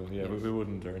cycle. Yeah, Yes. but we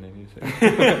wouldn't earn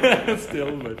anything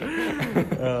still, but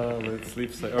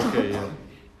sleep cycle. Okay. Yeah.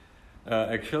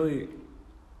 Actually,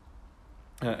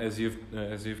 as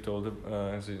you've told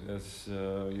about it,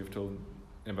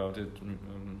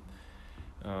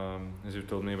 as you've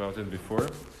told me about it before,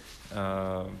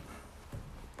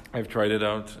 I've tried it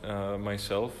out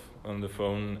myself on the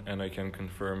phone, and I can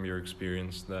confirm your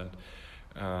experience that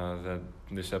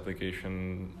this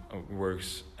application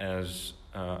works as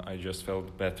I just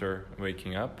felt better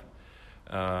waking up,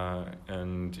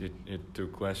 and it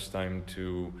took less time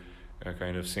to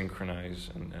kind of synchronize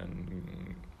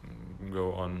and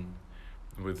go on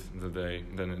with the day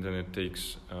than it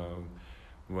takes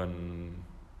when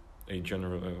a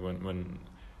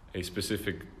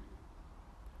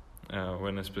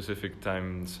specific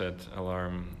time set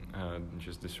alarm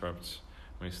just disrupts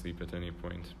my sleep at any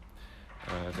point,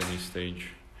 at any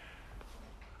stage.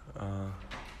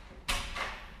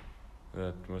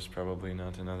 That was probably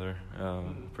not another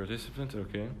participant.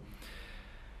 Okay.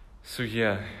 So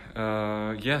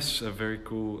yes, a very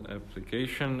cool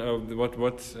application. What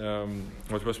was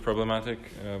problematic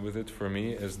with it for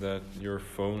me is that your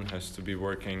phone has to be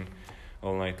working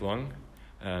all night long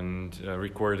and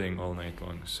recording all night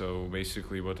long. So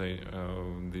basically,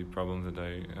 the problem that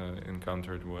I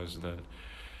encountered was that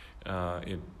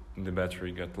the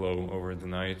battery got low over the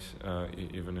night,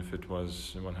 even if it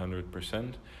was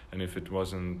 100%, and if it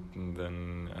wasn't,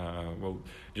 then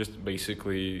just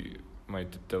basically my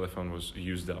telephone was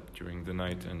used up during the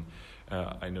night, and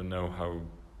I don't know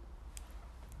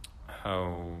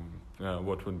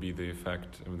what would be the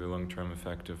long-term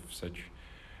effect of such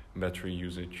battery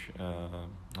usage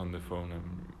on the phone.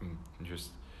 I'm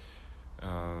just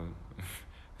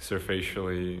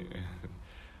surfacially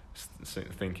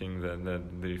thinking that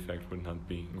the effect would not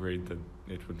be great, that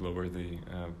it would lower the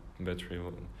battery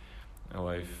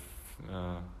life.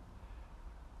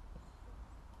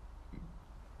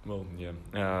 But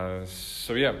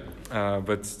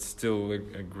still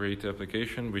a great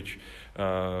application, which,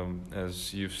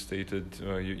 as you've stated,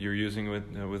 you're using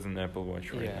with an Apple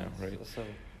Watch right now, right? So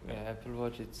Apple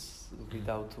Watch, it's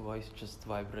without voice, just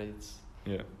vibrates.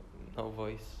 Yeah. No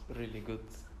voice, really good.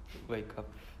 Wake up,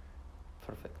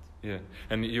 perfect. Yeah,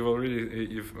 and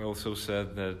you've also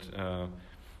said that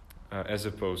as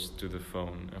opposed to the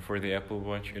phone, for the Apple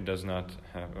Watch, it does not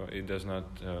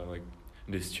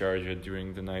discharge it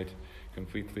during the night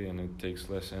completely, and it takes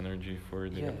less energy for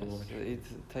the Apple Watch. It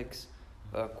takes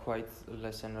quite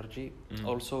less energy.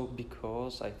 Also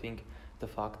because I think the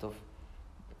fact of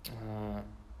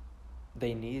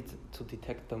they need to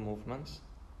detect the movements,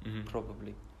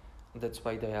 probably. That's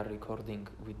why they are recording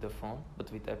with the phone.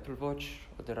 But with Apple Watch,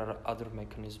 there are other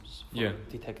mechanisms for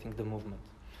detecting the movement.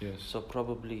 Yes. So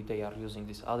probably they are using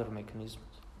these other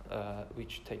mechanisms,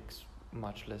 which takes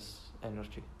much less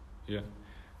energy. Yeah.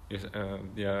 Yes.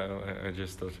 I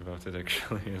just thought about it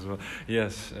actually as well.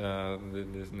 Yes.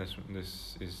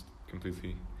 This is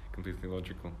completely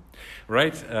logical.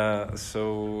 Right.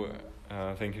 So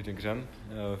thank you, Tigran,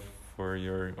 for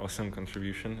your awesome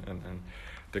contribution and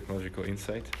technological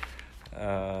insight.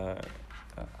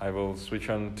 I will switch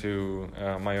on to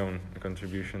my own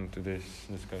contribution to this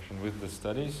discussion with the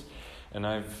studies, and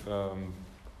I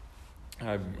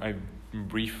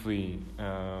briefly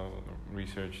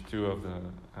researched two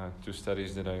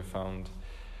studies that I found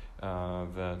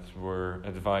that were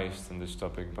advised on this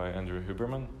topic by Andrew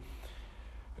Huberman,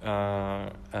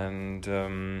 and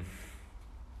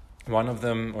one of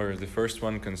them, or the first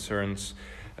one, concerns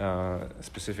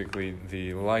specifically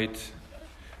the light.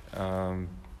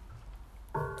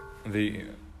 The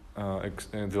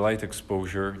light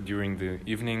exposure during the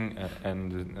evening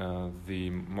and the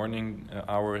morning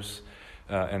hours,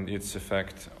 and its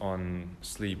effect on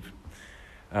sleep,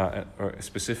 or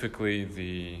specifically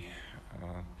the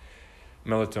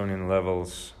melatonin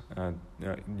levels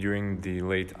during the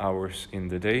late hours in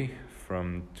the day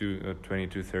from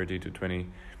 22:30 to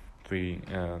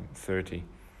 23:30.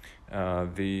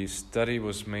 The study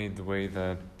was made the way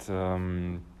that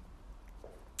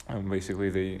basically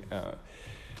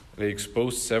they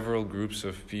exposed several groups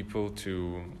of people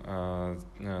to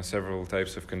several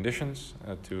types of conditions,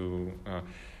 to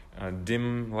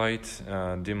dim light,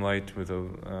 dim light,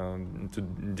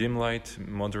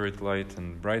 moderate light,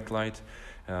 and bright light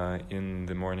in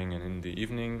the morning and in the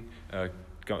evening,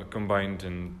 combined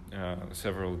in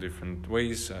several different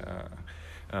ways.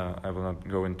 I will not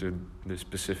go into the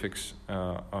specifics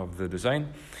of the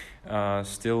design.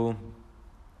 Still,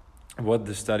 what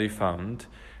the study found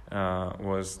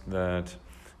was that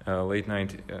late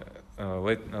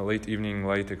evening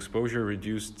light exposure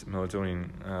reduced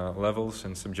melatonin levels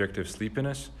and subjective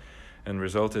sleepiness, and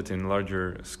resulted in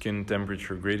larger skin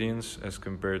temperature gradients as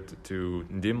compared to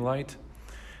dim light.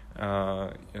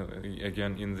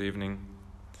 Again, in the evening.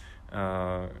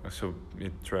 So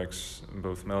it tracks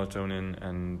both melatonin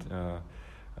and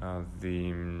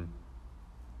the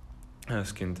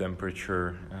skin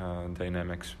temperature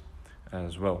dynamics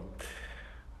as well.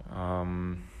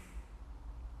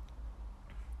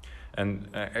 And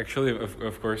actually,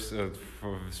 of course,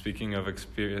 for speaking of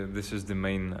experience, this is the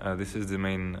main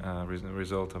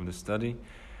result of the study,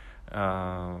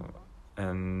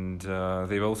 and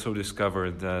they've also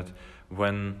discovered that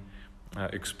when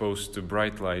exposed to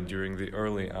bright light during the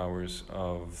early hours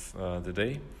of the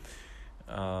day,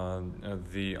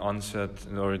 the onset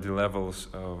or the levels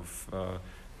of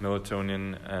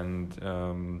melatonin and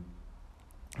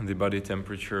the body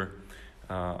temperature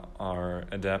are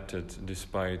adapted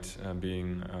despite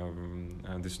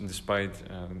despite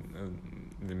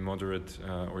the moderate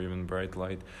or even bright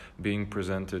light being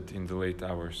presented in the late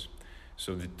hours.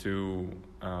 So the two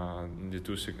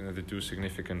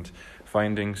significant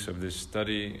findings of this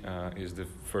study is the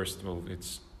first. Well,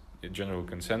 it's a general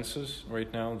consensus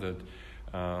right now that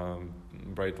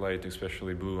bright light,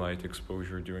 especially blue light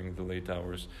exposure during the late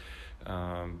hours,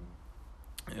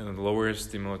 lowers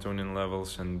the melatonin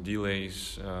levels and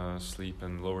delays sleep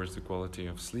and lowers the quality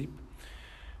of sleep.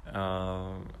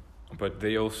 But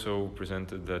they also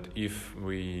presented that if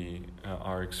we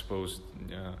are exposed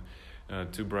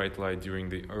to bright light during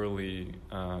the early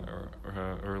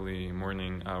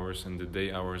morning hours and the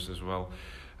day hours as well,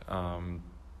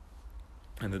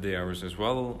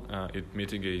 it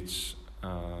mitigates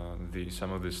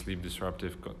some of the sleep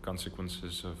disruptive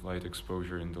consequences of light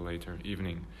exposure in the later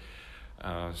evening.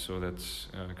 So that's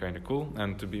kind of cool.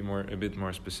 And to be a bit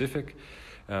more specific,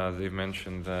 they've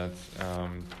mentioned that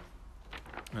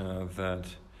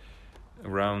that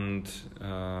around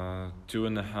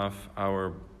 2.5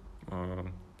 hour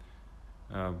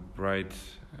bright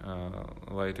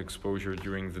light exposure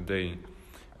during the day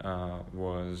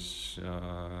was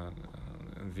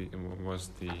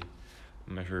the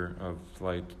measure of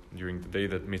light during the day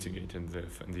that mitigated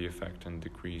the effect and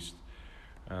decreased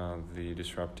the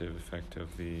disruptive effect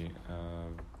of the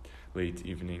late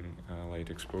evening light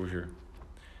exposure.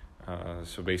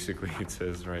 So basically, it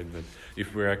says, right, that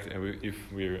if we're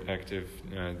active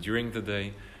during the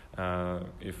day,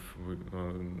 if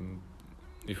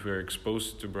we're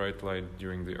exposed to bright light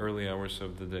during the early hours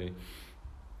of the day,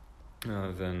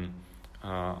 then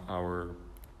our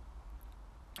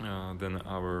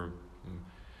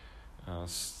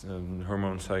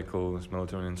hormone cycle,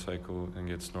 melatonin cycle, and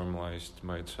gets normalized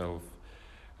by itself,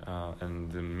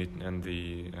 and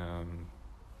the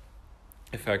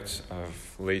effects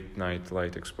of late night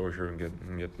light exposure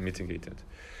get mitigated.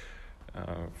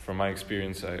 From my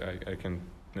experience, I can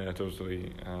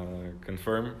totally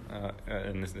confirm,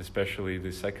 and especially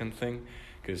the second thing,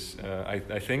 because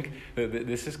I think that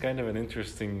this is kind of an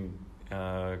interesting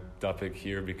topic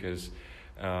here, because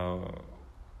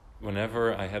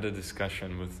whenever I had a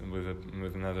discussion with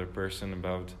another person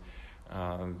about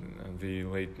the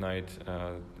late night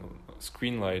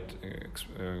screen light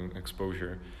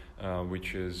exposure,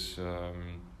 which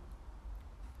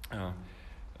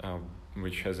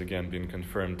has again been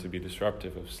confirmed to be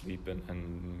disruptive of sleep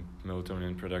and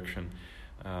melatonin production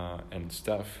and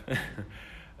stuff,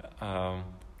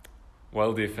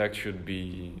 while the effect should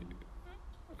be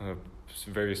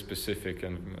very specific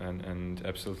and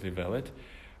absolutely valid,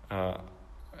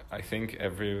 I think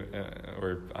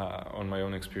on my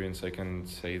own experience, I can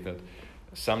say that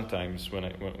sometimes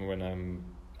when I'm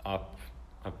up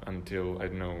until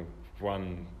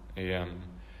 1 a.m.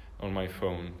 on my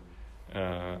phone,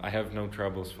 I have no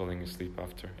troubles falling asleep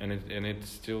after, and it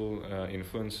still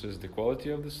influences the quality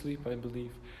of the sleep, I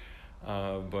believe,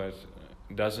 but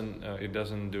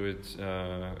doesn't do it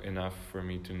enough for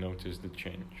me to notice the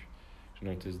change, to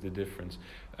notice the difference.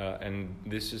 And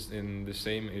this is the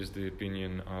same is the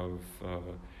opinion of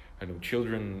I know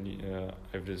children.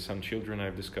 Some children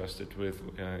I've discussed it with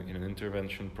in an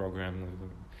intervention program,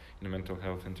 in a mental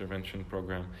health intervention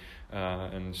program,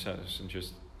 and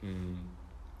just in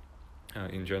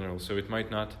general. So it might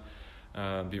not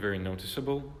be very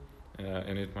noticeable,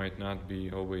 and it might not be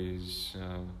always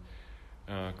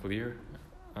clear,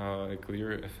 a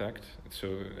clear effect.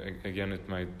 So again, it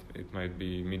might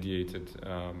be mediated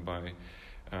by,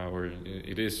 or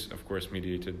it is of course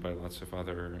mediated by lots of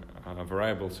other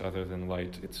variables other than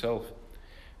light itself.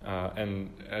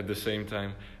 And at the same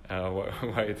time,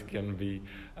 why it can be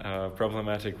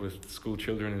problematic with school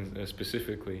children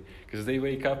specifically, because they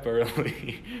wake up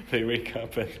early. They wake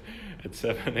up at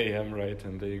 7 a.m., right,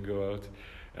 and they go out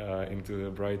into the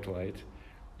bright light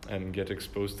and get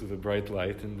exposed to the bright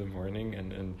light in the morning,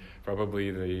 and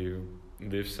probably they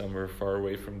live somewhere far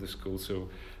away from the school, so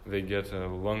they get a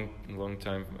long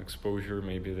time exposure.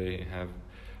 Maybe they have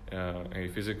a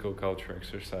physical culture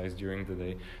exercise during the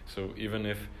day. So even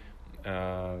if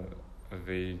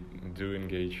they do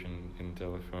engage in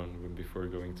telephone before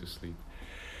going to sleep,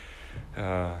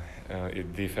 the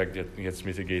effect gets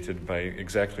mitigated by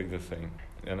exactly the thing.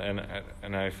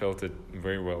 And I felt it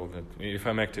very well that if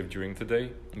I'm active during the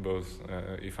day, both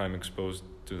if I'm exposed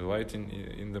to the light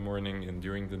in the morning and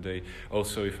during the day,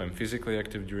 also if I'm physically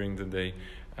active during the day,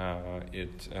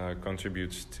 it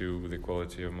contributes to the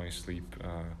quality of my sleep,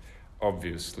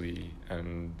 obviously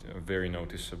and very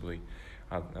noticeably,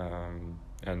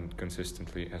 and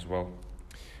consistently as well.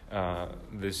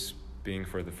 This being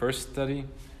for the first study,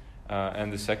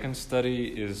 and the second study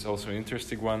is also an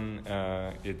interesting one.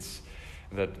 It's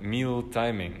that meal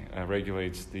timing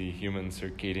regulates the human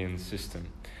circadian system,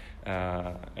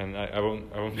 and I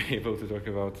won't be able to talk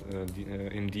about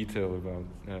in detail about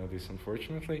this,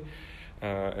 unfortunately.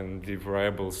 And the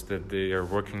variables that they are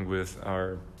working with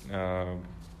are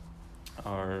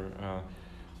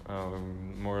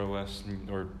more or less,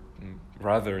 or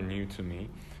rather new to me,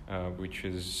 which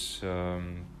is the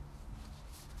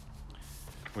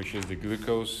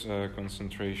glucose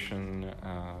concentration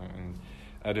and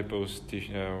adipose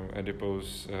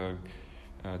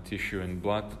tissue and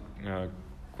blood,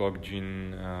 clock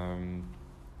gene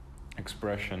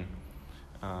expression,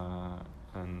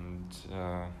 and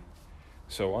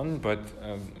so on. But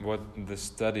what the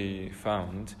study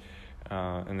found,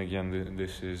 and again,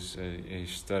 this is a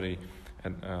study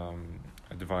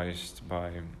advised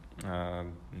by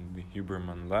the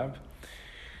Huberman Lab,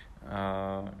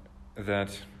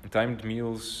 that timed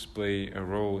meals play a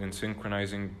role in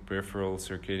synchronizing peripheral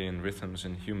circadian rhythms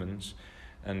in humans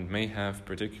and may have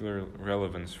particular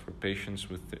relevance for patients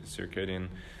with circadian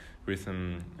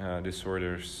rhythm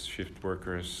disorders, shift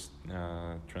workers,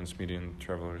 transmedian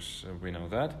travelers, we know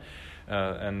that.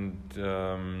 And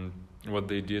what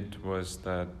they did was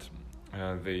that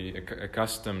they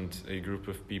accustomed a group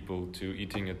of people to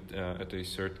eating at a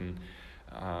certain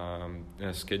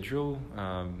schedule,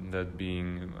 that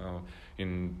being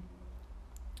in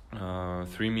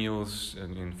 3 meals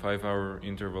and in 5-hour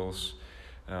intervals,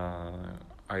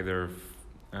 either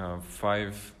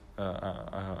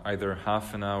either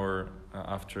half an hour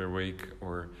after awake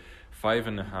or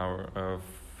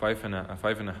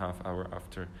 5.5 hour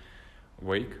after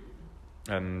wake.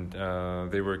 And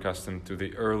they were accustomed to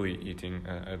the early eating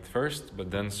at first,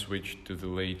 but then switched to the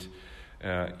late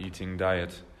eating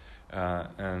diet.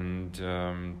 And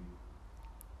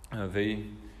they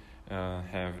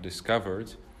have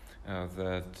discovered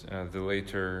that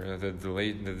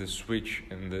the switch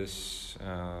in this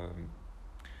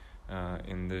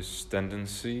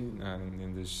tendency,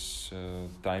 in this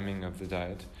timing of the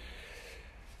diet,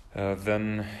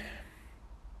 then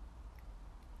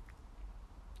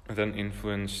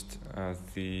influenced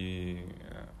the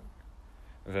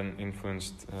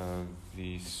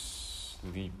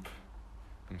sleep.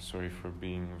 I'm sorry for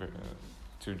being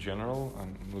too general.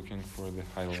 I'm looking for the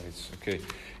highlights. Okay,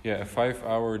 yeah, a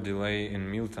 5-hour delay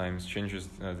in meal times changes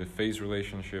the phase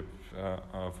relationship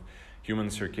of human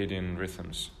circadian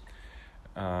rhythms,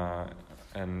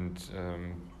 and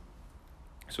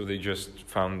so they just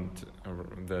found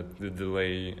that the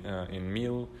delay in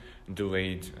meal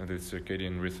delayed the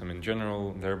circadian rhythm in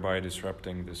general, thereby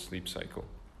disrupting the sleep cycle.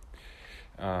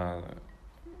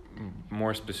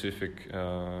 More specific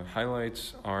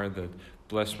highlights are that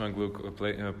plasma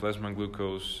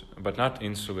glucose, but not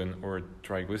insulin or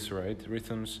triglyceride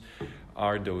rhythms,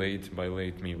 are delayed by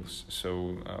late meals.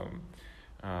 So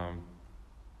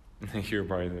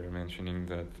hereby they're mentioning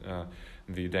that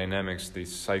the dynamics, the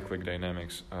cyclic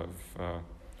dynamics of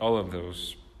all of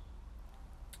those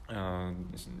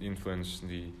influence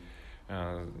the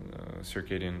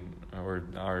circadian or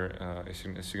are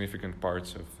significant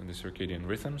parts of the circadian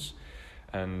rhythms,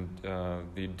 and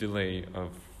the delay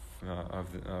of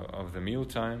the meal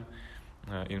time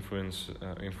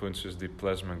influences the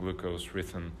plasma glucose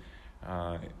rhythm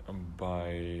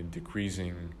by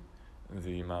decreasing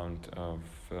the amount of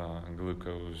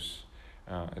glucose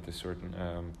at a certain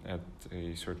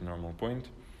normal point,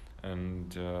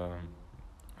 and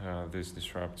this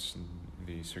disrupts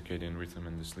the circadian rhythm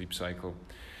and the sleep cycle.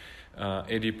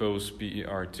 Adipose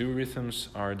PER2 rhythms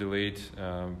are delayed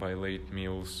by late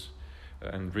meals,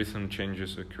 and rhythm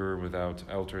changes occur without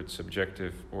altered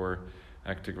subjective or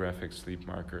actigraphic sleep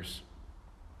markers.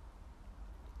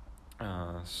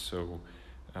 So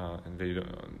they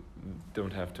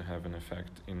don't have to have an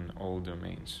effect in all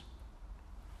domains.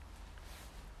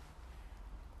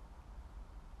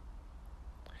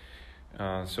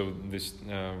 So this,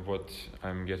 what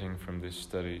I'm getting from this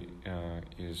study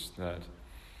is that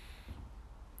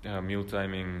meal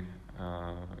timing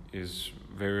is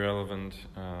very relevant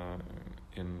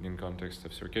in context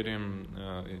of circadian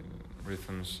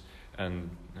rhythms and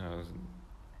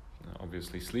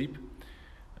obviously sleep,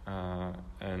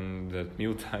 and that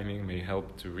meal timing may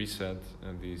help to reset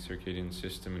the circadian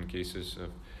system in cases of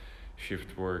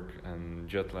shift work and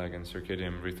jet lag and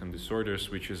circadian rhythm disorders,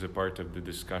 which is a part of the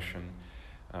discussion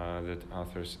that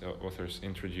authors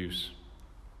introduce.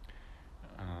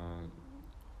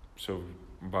 So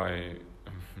by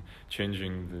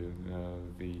changing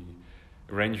the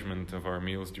arrangement of our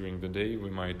meals during the day, we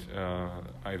might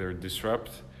either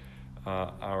disrupt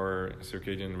our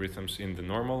circadian rhythms in the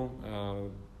normal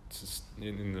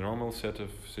set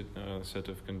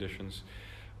of conditions,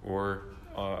 or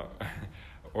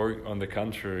on the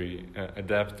contrary,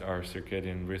 adapt our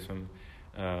circadian rhythm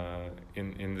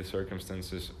in the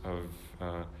circumstances of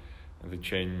the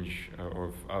change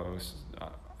of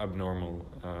abnormal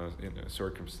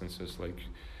circumstances like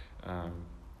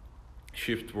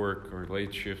shift work or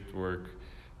late shift work,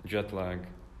 jet lag,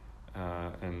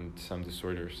 and some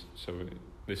disorders. So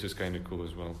this is kind of cool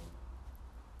as well.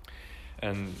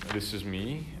 And this is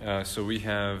me. So we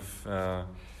have the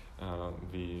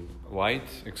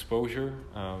light exposure,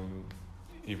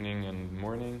 evening and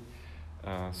morning,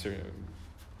 the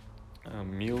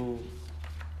meal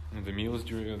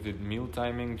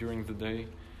timing during the day,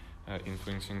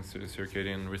 influencing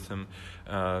circadian rhythm,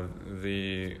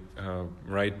 the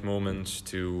right moments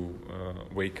to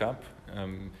wake up,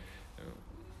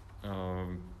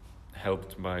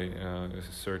 helped by a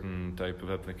certain type of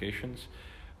applications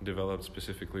developed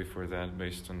specifically for that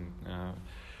based on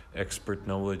expert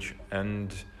knowledge,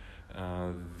 and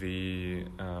the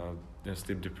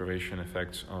sleep deprivation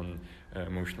effects on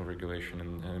emotional regulation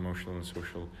and emotional and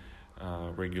social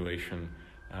regulation,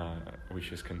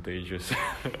 which is contagious.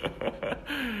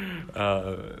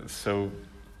 So,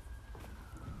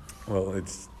 well,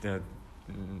 it's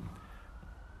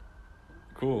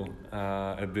cool.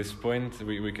 At this point,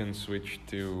 we can switch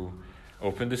to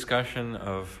open discussion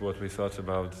of what we thought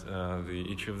about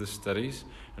each of the studies,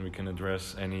 and we can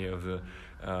address any of the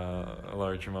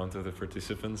large amount of the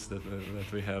participants that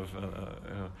we have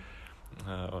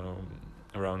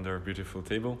around our beautiful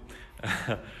table.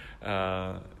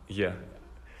 Yeah.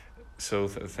 So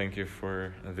thank you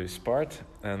for this part,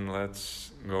 and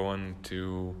let's go on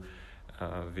to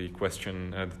the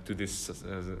question, to this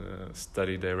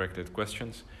study-directed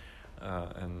questions,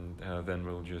 and then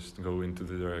we'll just go into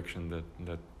the direction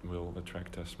that will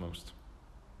attract us most.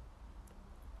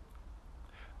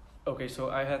 Okay, so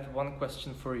I had one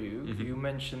question for you. Mm-hmm. You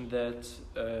mentioned that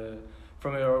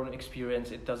from your own experience,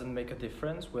 it doesn't make a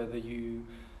difference whether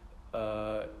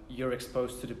you're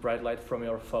exposed to the bright light from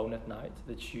your phone at night,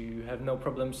 that you have no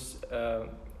problems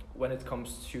when it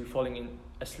comes to falling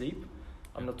asleep.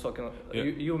 I'm not talking. Yeah.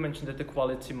 You mentioned that the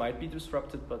quality might be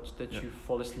disrupted, but that Yeah. you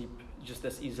fall asleep just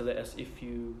as easily as if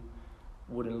you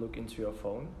wouldn't look into your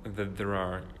phone. That there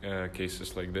are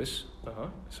cases like this. Uh-huh.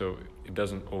 So it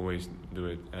doesn't always do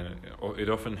it. It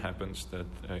often happens that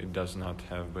it does not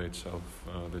have by itself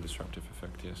the disruptive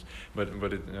effect. Yes,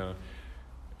 but it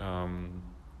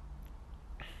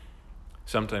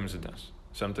sometimes it does.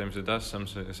 Sometimes it does.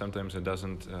 Sometimes it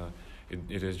doesn't.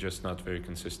 It is just not very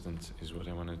consistent, is what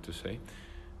I wanted to say.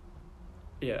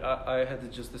 Yeah, I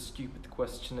had just a stupid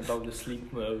question about the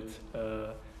sleep mode.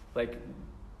 Like,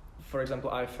 for example,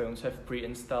 iPhones have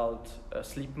pre-installed a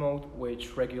sleep mode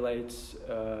which regulates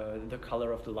the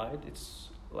color of the light. It's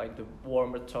like the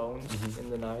warmer tones in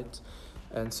the night.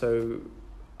 And so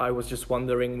I was just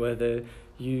wondering whether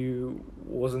you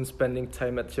wasn't spending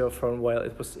time at your phone while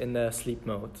it was in a sleep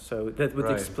mode. So that would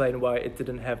explain why it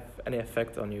didn't have any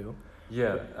effect on you.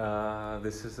 Yeah,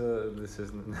 this is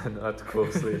not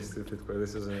closely suited, but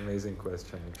this is an amazing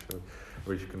question actually,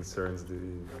 which concerns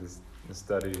the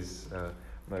studies,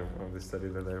 the study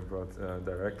that I brought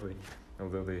directly,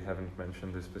 although they haven't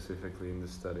mentioned this specifically in the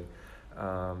study.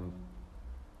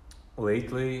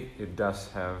 Lately, it does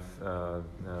have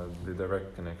the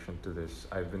direct connection to this.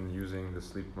 I've been using the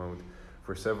sleep mode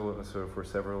for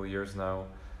several years now,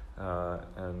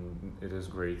 and it is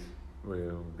great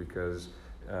because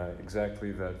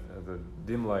exactly that the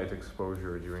dim light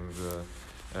exposure during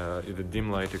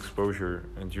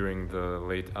the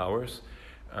late hours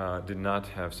did not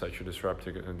have such a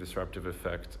disruptive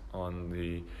effect on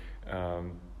the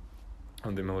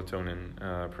melatonin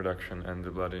production and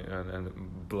the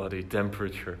bloody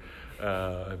temperature,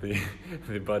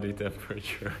 the body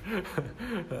temperature,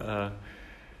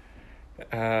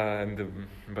 and the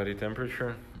body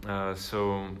temperature.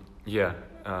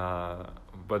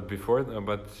 But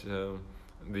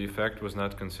the effect was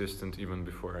not consistent even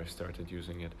before I started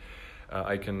using it.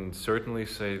 I can certainly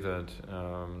say that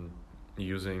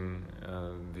using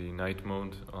the night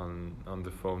mode on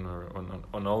the phone or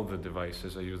on all the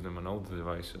devices, I use them on all the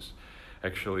devices.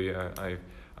 Actually,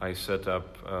 I set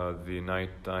up the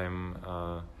nighttime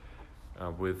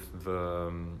with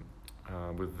the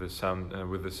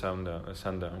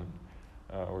sundown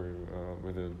or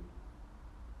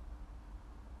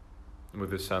with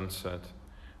the sunset.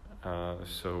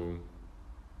 So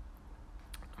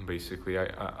basically, I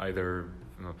either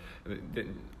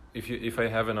if I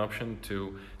have an option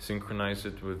to synchronize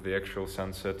it with the actual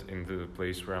sunset in the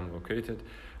place where I'm located,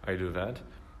 I do that.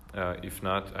 If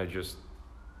not, I just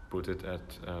put it at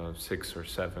 6 or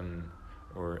 7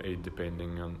 or 8,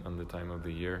 depending on the time of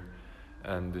the year,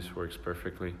 and this works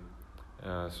perfectly.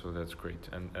 So that's great,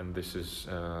 and this is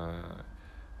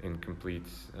in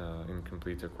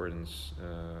complete accordance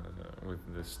with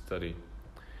the study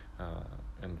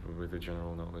and with the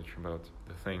general knowledge about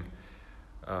the thing.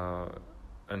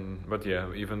 But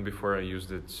yeah, even before I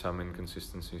used it, some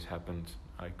inconsistencies happened.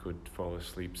 I could fall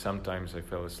asleep. Sometimes I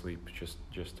fell asleep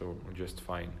just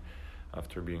fine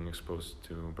after being exposed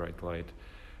to bright light.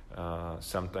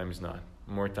 Sometimes not.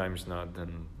 More times not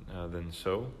than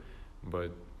so.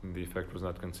 But the effect was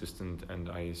not consistent, and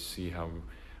I see how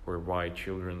or why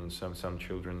some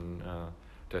children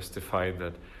testified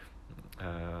that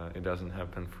it doesn't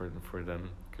happen for them,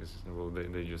 because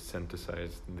they just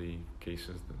synthesized the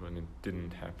cases when it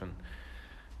didn't happen.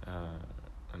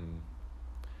 And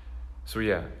so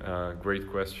great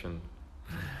question.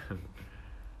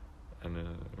 And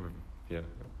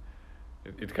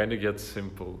it kind of gets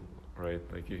simple, right?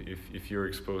 Like if you're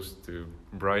exposed to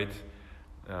bright,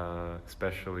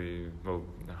 especially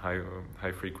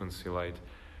high frequency light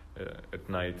at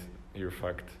night, you're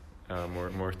fucked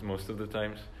most of the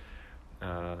times.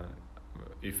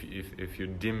 If you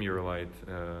dim your light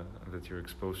that you're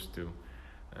exposed to,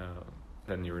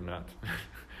 then you're not.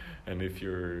 and if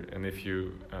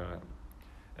you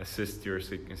assist your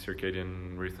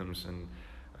circadian rhythms and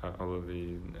all of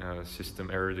the system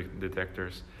error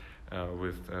detectors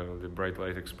with the bright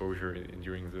light exposure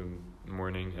during the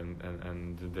morning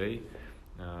and the day,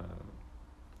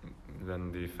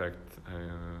 then the effect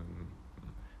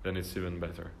then it's even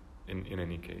better in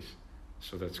any case.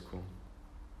 So that's cool.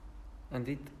 And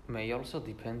it may also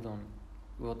depend on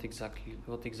what exact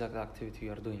activity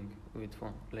you are doing with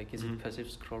phone. Like, is it passive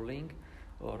scrolling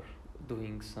or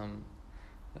doing some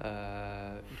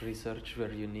research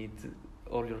where you need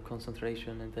all your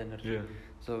concentration and energy? Yeah.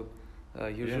 So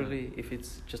usually, if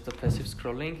it's just a passive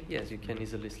scrolling, yes, you can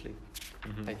easily sleep.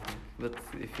 I think. But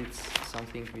if it's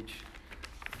something which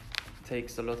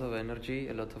takes a lot of energy,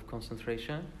 a lot of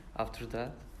concentration, after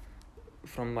that,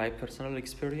 from my personal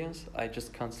experience, I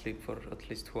just can't sleep for at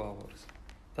least 2 hours.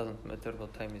 Doesn't matter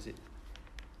what time is it.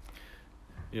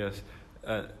 Yes,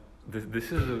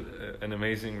 this is an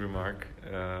amazing remark,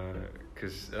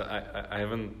 because I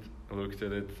haven't looked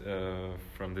at it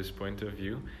from this point of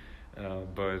view,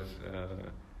 but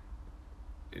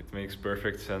it makes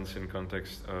perfect sense in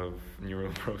context of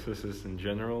neural processes in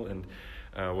general, and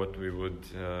what we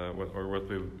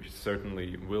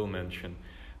certainly will mention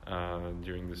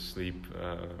during the sleep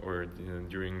or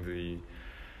during the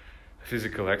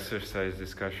physical exercise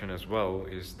discussion as well,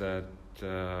 is that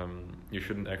you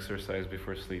shouldn't exercise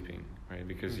before sleeping, right?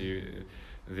 Because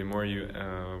the more you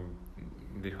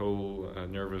the whole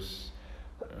nervous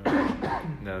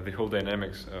the whole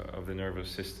dynamics of the nervous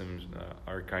systems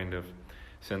are kind of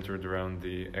centered around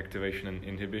the activation and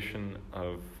inhibition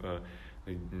of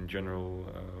in general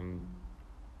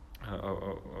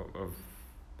of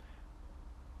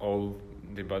all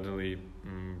the bodily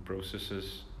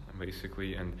processes,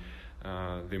 basically, and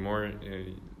the more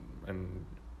and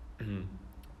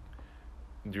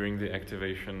during the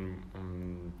activation,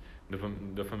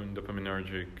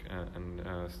 dopaminergic and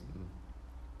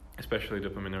especially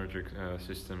dopaminergic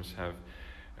systems have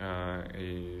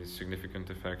a significant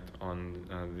effect on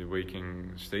the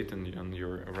waking state and on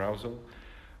your arousal.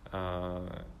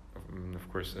 Of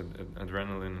course,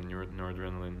 adrenaline and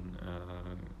noradrenaline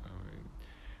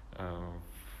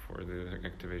for the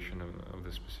activation of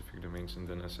the specific domains, and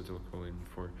then acetylcholine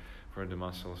for the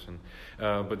muscles. And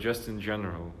but just in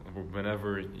general,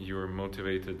 whenever you're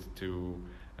motivated to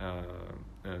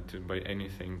by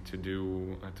anything to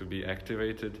do, to be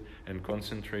activated and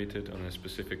concentrated on a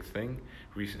specific thing,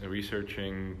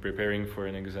 researching, preparing for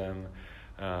an exam,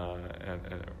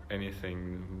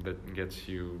 anything that gets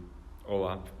you all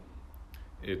up,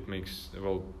 it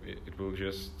will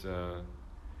just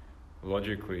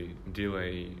logically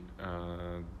delay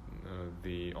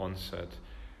the onset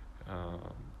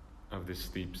of the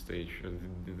sleep stage,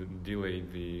 delay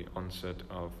the onset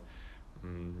of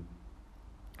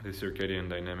the circadian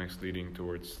dynamics leading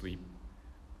towards sleep,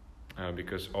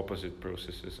 because opposite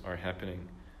processes are happening,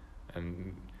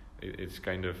 and it's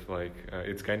kind of like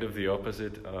the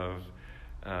opposite of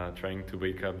trying to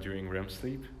wake up during REM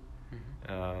sleep.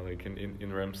 Like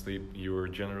in REM sleep, you're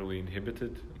generally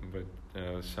inhibited, but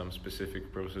some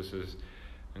specific processes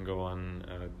go on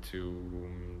to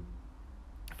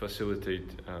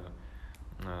facilitate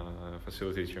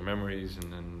your memories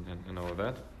and all of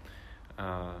that.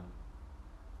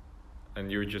 And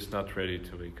you're just not ready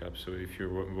to wake up. So if you're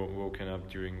woken up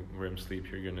during REM sleep,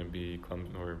 you're going to be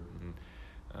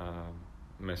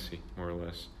messy, more or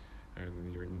less.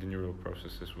 The neural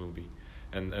processes will be.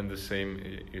 And the same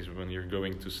is when you're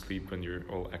going to sleep, when you're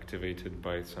all activated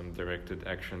by some directed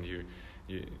action.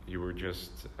 You were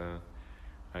just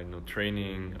I don't know,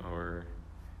 training or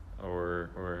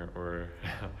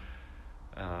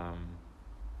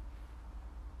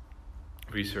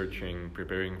researching,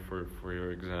 preparing for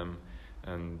your exam,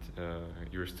 and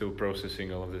you're still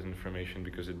processing all of this information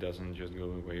because it doesn't just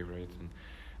go away, right? And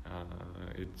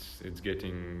it's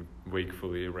getting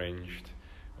wakefully arranged,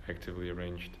 actively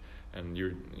arranged, and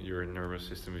your nervous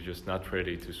system is just not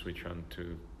ready to switch on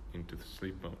into the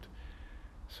sleep mode.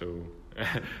 So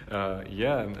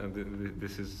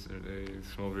this is a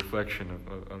small reflection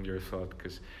on your thought,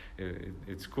 because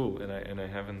it's cool, and I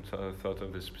haven't thought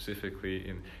of this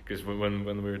specifically because when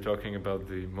we were talking about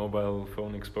the mobile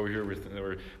phone exposure,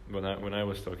 or when I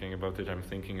was talking about it, I'm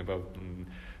thinking about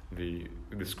the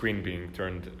screen being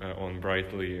turned on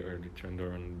brightly, or turned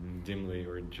on dimly,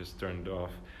 or just turned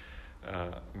off.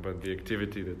 But the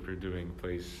activity that we're doing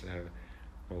plays,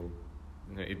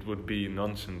 it would be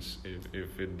nonsense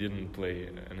if it didn't play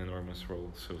an enormous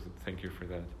role. So thank you for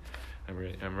that.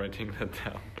 I'm writing that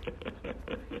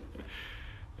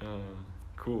down.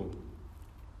 Cool.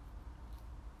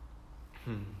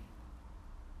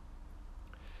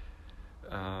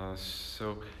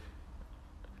 So,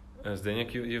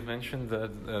 Zdeněk, you've mentioned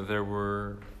that there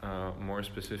were more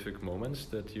specific moments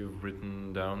that you've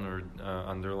written down or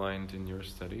underlined in your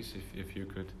studies. If you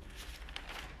could.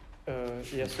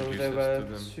 So there were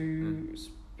two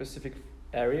specific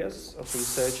areas of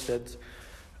research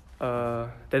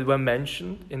that were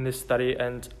mentioned in this study,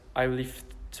 and I believe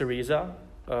Teresa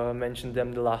mentioned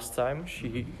them the last time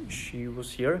she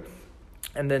was here,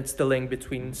 and that's the link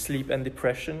between sleep and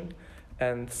depression,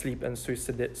 and sleep and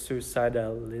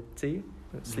suicidality,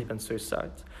 sleep and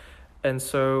suicide. And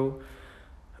so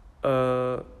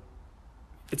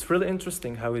it's really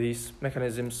interesting how these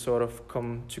mechanisms sort of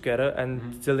come together,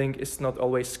 and the link is not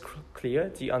always clear.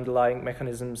 The underlying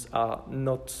mechanisms are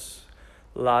not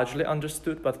largely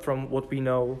understood, but from what we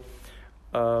know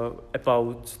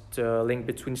about the link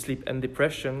between sleep and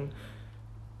depression,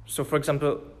 so for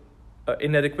example,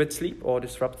 inadequate sleep or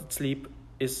disrupted sleep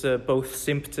is both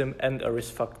symptom and a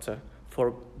risk factor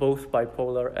for both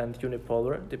bipolar and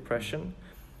unipolar depression.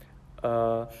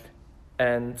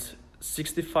 And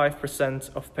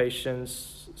 65% of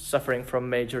patients suffering from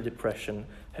major depression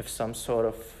have some sort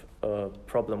of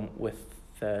problem with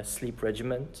their sleep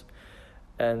regimen.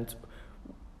 And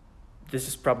this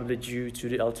is probably due to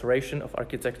the alteration of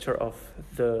architecture of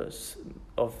the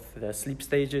sleep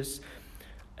stages.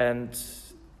 And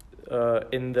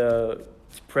in the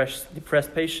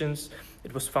depressed patients,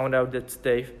 it was found out that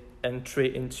they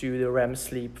entry into the REM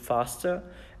sleep faster,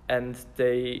 and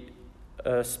they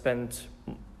spend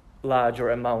larger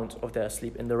amount of their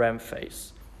sleep in the REM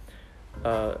phase.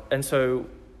 And so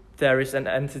there is an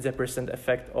antidepressant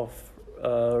effect of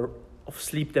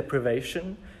sleep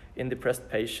deprivation in depressed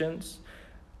patients,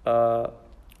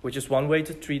 which is one way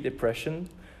to treat depression.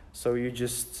 So you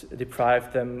just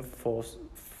deprive them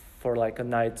for like a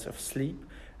night of sleep,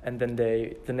 and then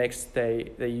the next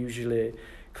day they usually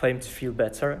claim to feel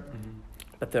better.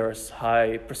 But there is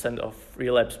high % of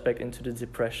relapse back into the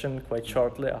depression quite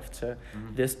shortly after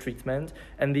this treatment.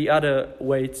 And the other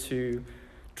way to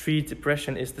treat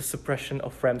depression is the suppression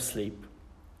of REM sleep.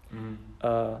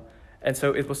 And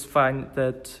so it was found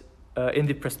that in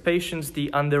depressed patients, the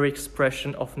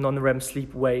underexpression of non-REM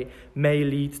sleep wave may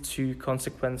lead to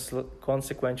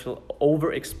consequential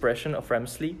overexpression of REM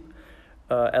sleep,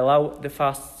 allow the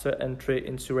faster entry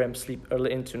into REM sleep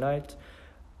early into night,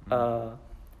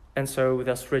 and so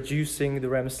thus reducing the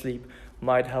REM sleep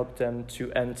might help them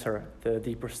to enter the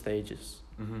deeper stages.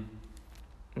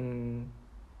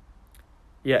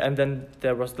 Yeah, and then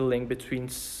there was the link between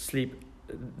sleep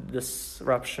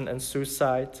disruption and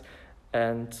suicide,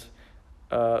 and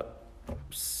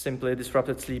simply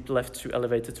disrupted sleep led to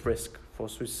elevated risk for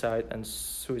suicide and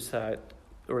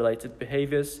suicide-related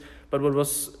behaviors. But what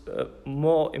was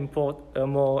more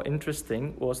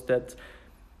interesting was that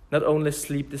not only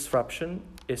sleep disruption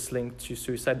is linked to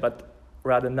suicide, but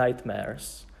rather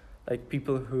nightmares. Like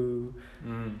people who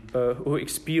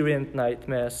experience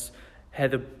nightmares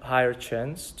had a higher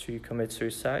chance to commit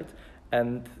suicide,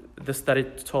 and the study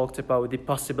talked about the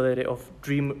possibility of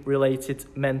dream-related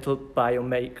mental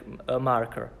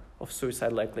biomarker of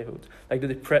suicide likelihood.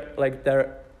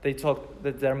 They talked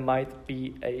that there might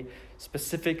be a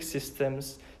specific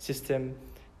system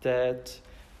that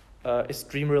is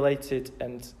dream-related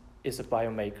and is a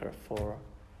biomarker for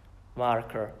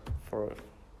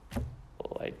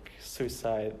like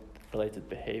suicide-related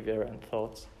behavior and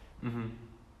thoughts.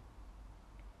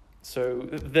 So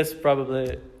that's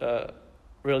probably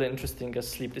really interesting, as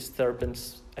sleep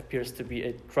disturbance appears to be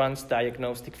a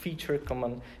transdiagnostic feature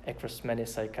common across many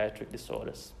psychiatric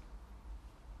disorders.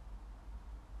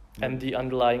 And the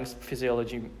underlying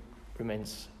physiology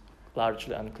remains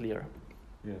largely unclear.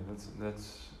 Yeah,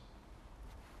 that's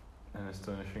an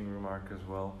astonishing remark as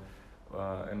well.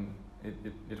 And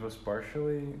it was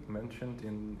partially mentioned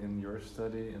in your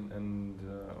study and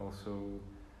also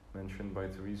mentioned by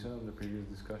Teresa in the previous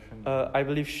discussion. I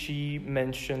believe she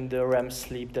mentioned the REM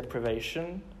sleep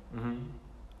deprivation.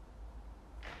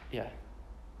 Yeah,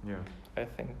 I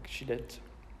think she did.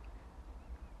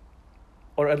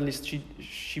 Or at least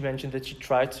she mentioned that she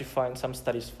tried to find some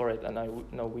studies for it, and I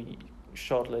know we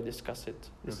shortly discussed it.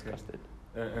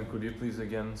 And could you please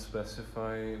again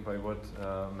specify by what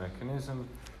mechanism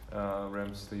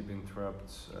REM sleep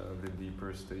interrupts the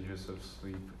deeper stages of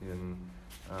sleep in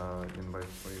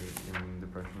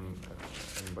depression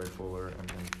and bipolar,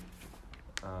 and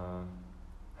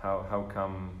how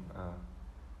come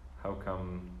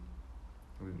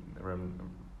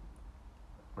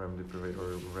REM deprivation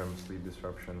or REM sleep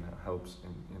disruption helps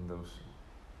in those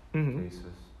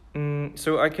cases?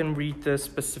 So I can read the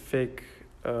specific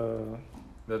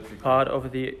part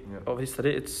of the study.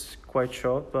 It's quite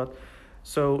short, but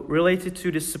so related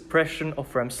to the suppression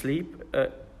of REM sleep,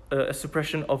 a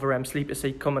suppression of REM sleep is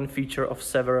a common feature of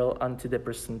several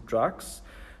antidepressant drugs,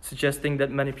 suggesting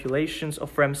that manipulations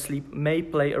of REM sleep may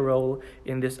play a role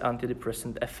in this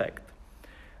antidepressant effect.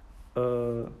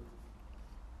 So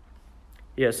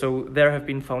there have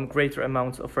been found greater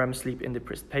amounts of REM sleep in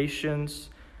depressed patients,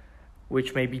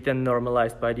 which may be then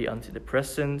normalized by the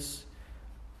antidepressants.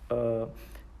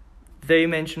 They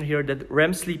mention here that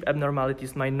REM sleep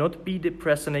abnormalities might not be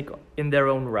depressogenic in their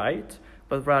own right,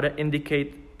 but rather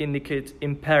indicate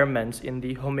impairments in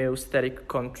the homeostatic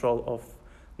control of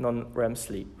non-REM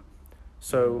sleep.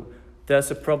 So there's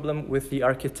a problem with the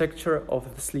architecture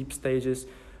of the sleep stages,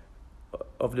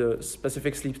 of the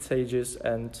specific sleep stages,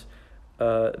 and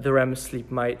the REM sleep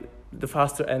the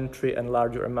faster entry and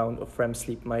larger amount of REM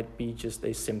sleep might be just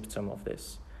a symptom of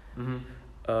this.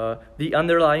 The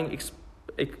underlying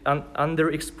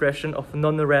underexpression of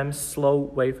non-REM slow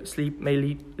wave sleep may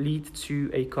lead to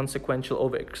a consequential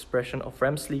overexpression of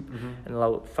REM sleep and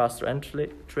allow faster entry.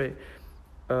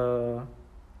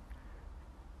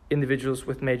 Individuals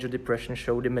with major depression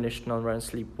show diminished non-REM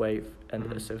sleep wave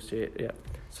and associate.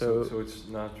 So it's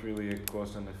not really a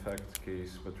cause and effect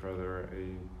case, but rather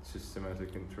a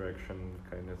systematic interaction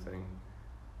kind of thing.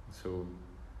 So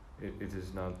it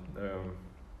is not.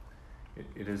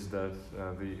 It is that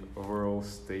the overall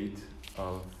state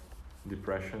of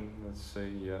depression, let's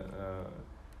say,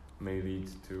 may lead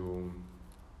to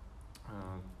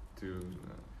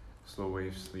slow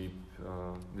wave sleep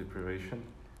deprivation,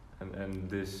 and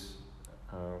this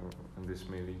and this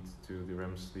may lead to the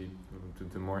REM sleep,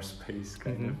 to more space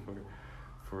kind of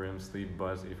for REM sleep.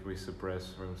 But if we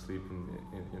suppress REM sleep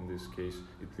in this case,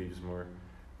 it leaves more.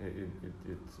 It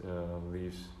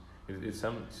leaves. It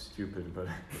sounds stupid, but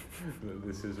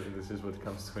this is what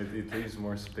comes to it. It leaves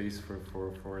more space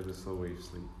for the slow wave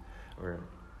sleep.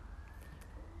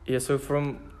 Yeah, so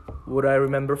from what I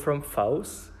remember from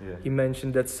Faust, he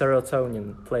mentioned that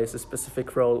serotonin plays a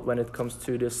specific role when it comes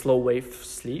to the slow wave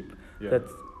sleep. That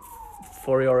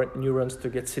for your neurons to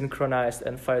get synchronized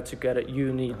and fire together,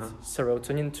 you need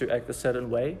serotonin to act a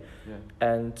certain way.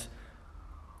 And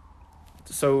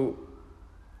so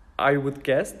I would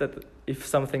guess that if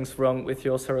something's wrong with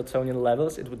your serotonin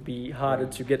levels, it would be harder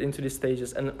to get into these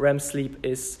stages. And REM sleep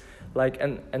is like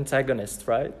an antagonist,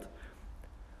 right?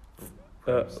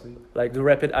 Like the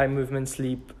rapid eye movement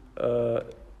sleep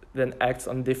then acts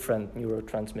on different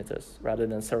neurotransmitters rather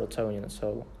than serotonin.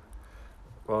 So,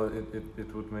 well,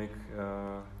 it would make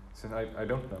since I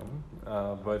don't know,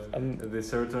 but the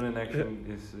serotonin action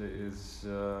is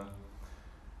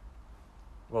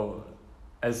well,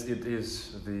 as it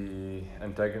is the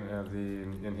the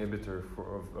inhibitor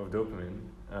of dopamine,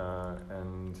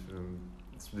 and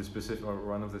the specific, or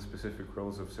one of the specific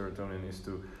roles of serotonin is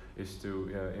to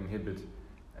inhibit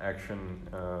action,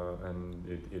 and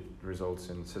it results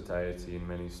in satiety in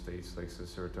many states. Like so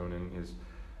serotonin is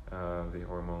the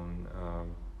hormone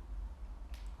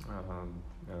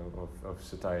of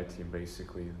satiety,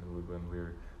 basically.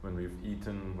 When we've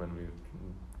eaten, when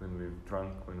we've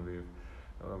drunk, when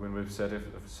we've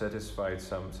satisfied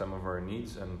some of our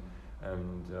needs and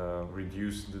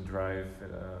reduced the drive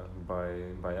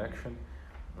by action,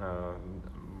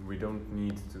 we don't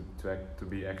need to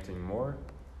be acting more,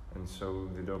 and so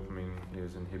the dopamine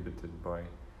is inhibited by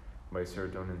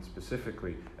serotonin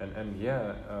specifically, and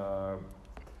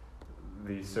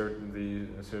the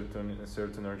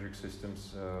serotonergic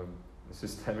system's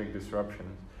systemic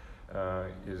disruption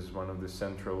is one of the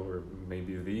central, or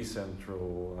maybe the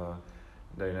central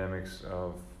dynamics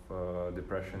of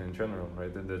depression in general,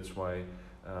 right? That's why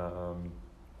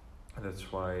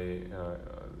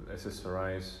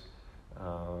SSRIs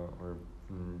or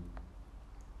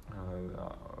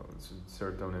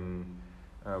serotonin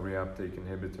reuptake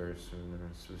inhibitors,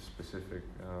 specific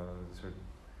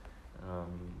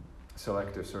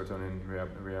selective serotonin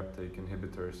reuptake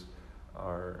inhibitors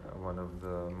are one of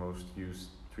the most used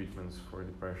treatments for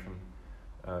depression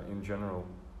in general.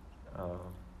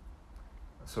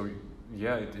 So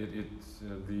yeah, it's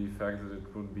the fact that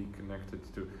it would be connected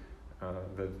to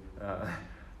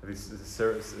this,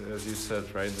 as you said,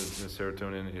 right, that the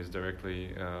serotonin is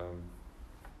directly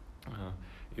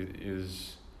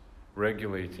is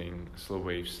regulating slow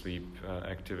wave sleep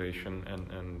activation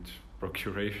and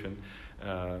procuration,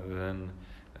 then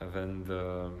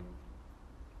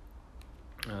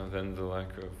the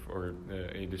lack of, or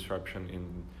a disruption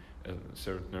in a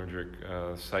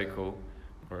serotonergic cycle,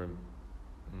 or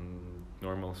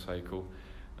normal cycle,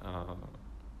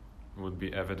 would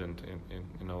be evident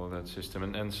in all of that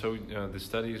system. And so the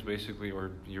study is basically,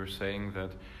 or you're saying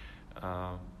that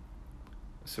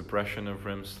suppression of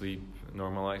REM sleep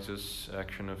normalizes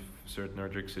action of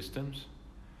serotonergic systems?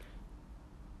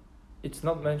 It's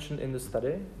not mentioned in the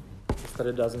study. The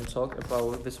study doesn't talk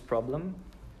about this problem.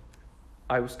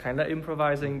 I was kind of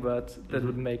improvising, but that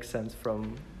would make sense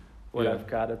from what I've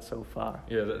gathered so far.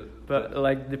 But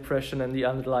like depression and the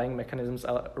underlying mechanisms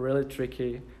are really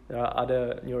tricky. There are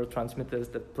other neurotransmitters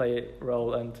that play a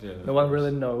role, and no one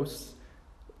really knows.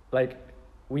 Like,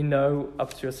 we know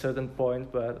up to a certain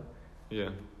point, but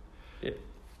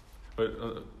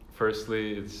But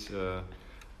firstly, it's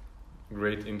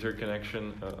great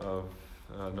interconnection of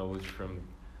knowledge from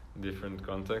different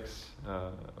contexts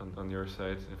on your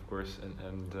side, of course,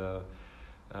 and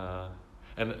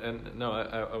no,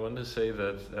 I want to say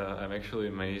that I'm actually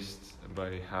amazed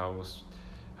by how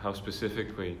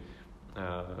specifically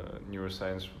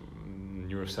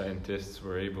neuroscientists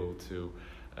were able to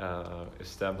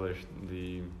establish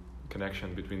the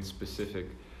connection between specific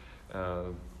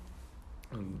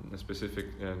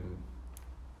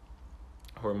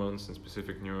hormones and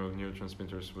specific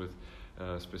neurotransmitters with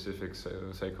specific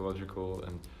psychological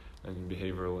and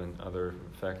behavioral and other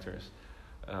factors,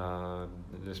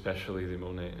 especially the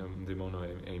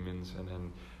monoamines,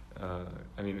 and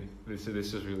I mean this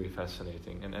is really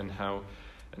fascinating, and how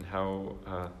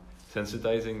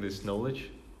sensitizing this knowledge,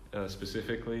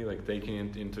 specifically, like taking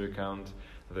it into account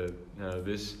that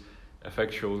this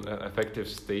affective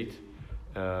state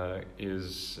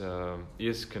is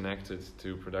connected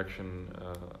to production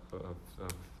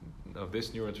of this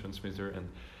neurotransmitter,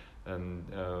 and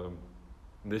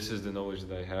this is the knowledge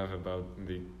that I have about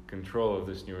the control of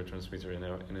this neurotransmitter,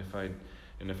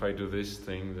 and if I do this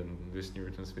thing, then this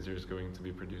neurotransmitter is going to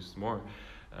be produced more.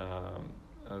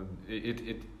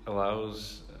 It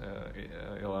allows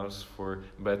for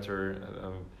better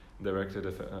directed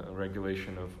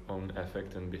regulation of own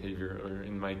affect and behavior, or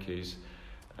in my case,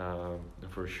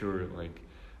 for sure, like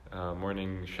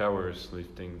morning showers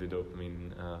lifting the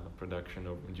dopamine production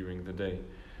during the day,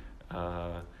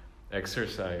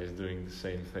 exercise doing the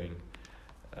same thing,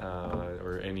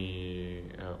 or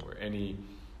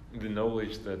the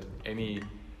knowledge that any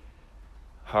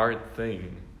hard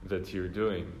thing that you're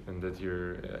doing, and that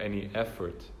any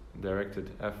directed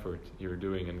effort you're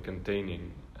doing and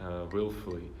containing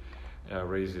willfully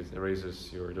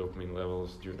raises your dopamine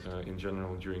levels in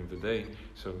general during the day.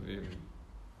 So,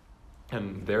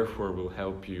 and therefore will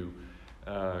help you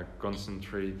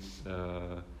concentrate,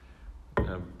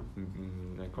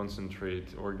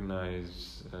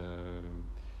 organize,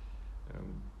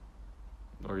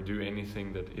 or do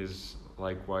anything that is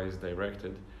likewise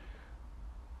directed.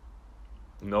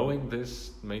 Knowing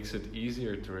this makes it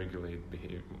easier to regulate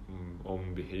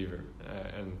own behavior,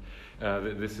 and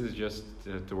this is just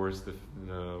towards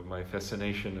my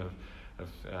fascination of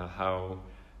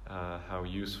how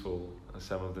useful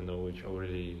some of the knowledge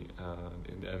already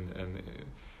and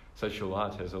such a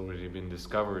lot has already been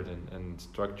discovered and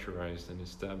structurized and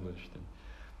established,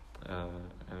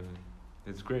 and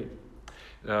it's great.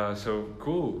 So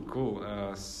cool.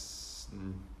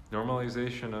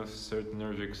 Normalization of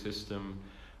serotonergic system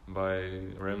by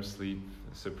REM sleep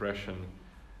suppression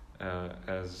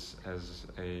as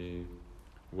a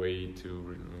way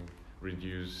to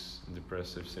reduce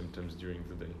depressive symptoms during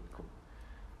the day. Cool.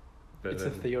 It's a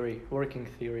theory, working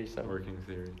theory. So. Working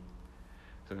theory.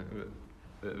 So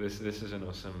this is an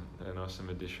awesome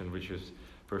addition, which is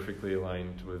perfectly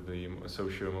aligned with the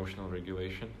socio-emotional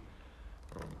regulation.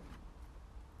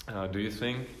 Do you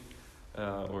think,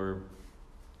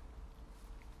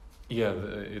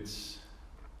 it's,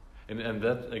 and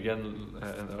that again,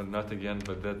 or not again,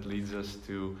 but that leads us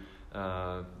to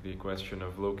the question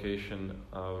of location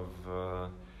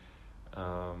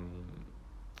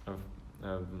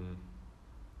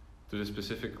to the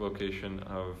specific location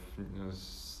of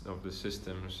the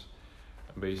systems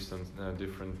based on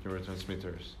different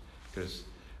neurotransmitters, because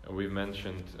we've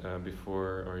mentioned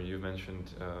before, or you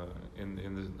mentioned in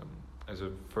the as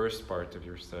a first part of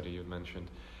your study, you mentioned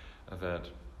that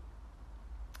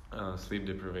sleep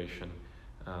deprivation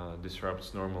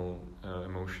disrupts normal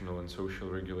emotional and social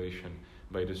regulation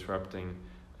by disrupting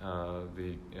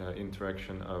the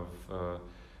interaction of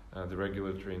the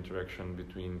regulatory interaction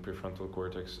between prefrontal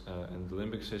cortex and the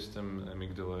limbic system,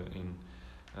 amygdala,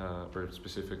 or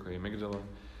specifically amygdala,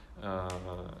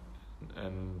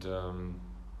 and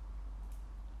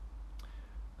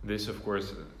this, of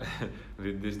course,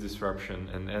 this disruption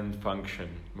and end function,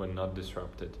 when not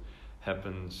disrupted,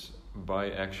 happens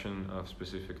by action of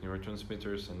specific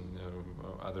neurotransmitters and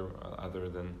other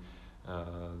than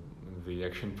the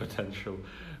action potential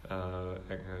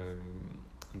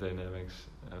dynamics,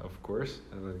 of course.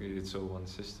 It's all one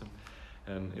system,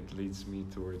 and it leads me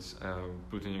towards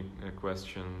putting a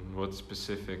question: what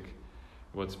specific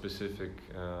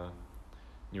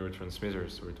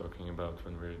neurotransmitters we're talking about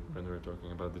when we're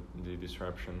talking about the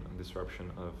disruption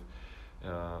of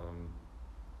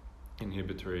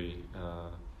inhibitory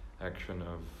action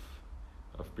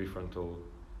of prefrontal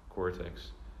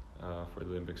cortex for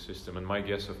the limbic system. And my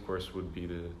guess, of course, would be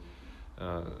the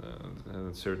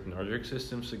serotonergic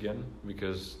systems again,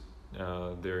 because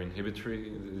they're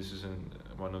inhibitory. This is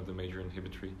one of the major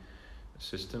inhibitory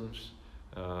systems,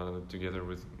 together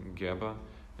with GABA,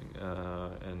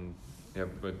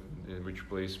 but which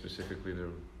plays specifically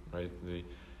the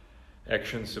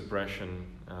action suppression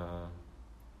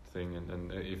thing,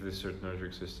 and if the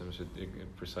serotonergic systems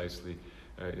it precisely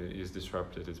is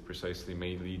disrupted, it precisely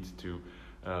may lead to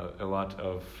a lot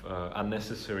of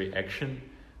unnecessary action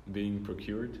being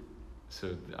procured.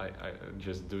 So I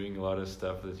just doing a lot of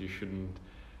stuff that you shouldn't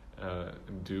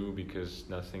do because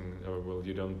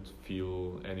you don't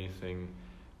feel anything.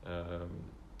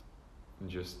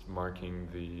 Just marking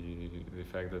the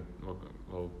fact that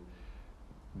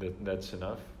that's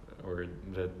enough, or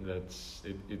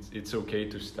it's okay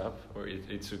to stop, or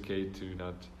it's okay to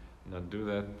not do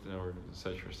that, or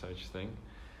such thing.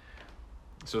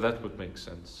 So that would make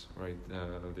sense, right?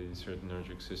 The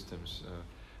serotonergic systems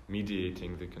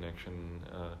mediating the connection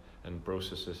and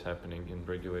processes happening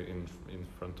in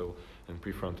frontal and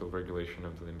prefrontal regulation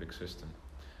of the limbic system.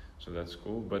 So that's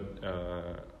cool, but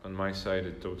on my side,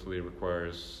 it totally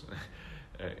requires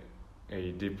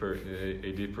a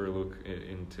deeper look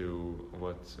into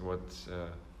what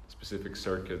specific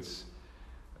circuits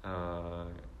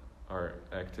are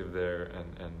active there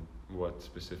and what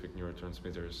specific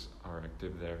neurotransmitters are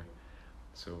active there.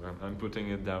 So I'm putting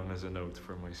it down as a note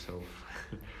for myself.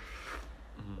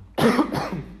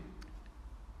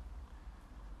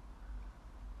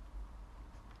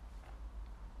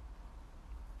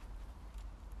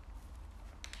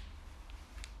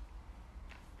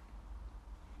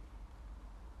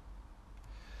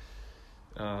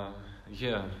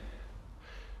 Yeah.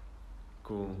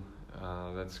 Cool.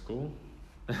 That's cool.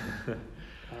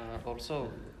 Also,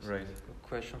 right. A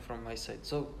question from my side.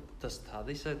 So the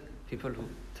study said people who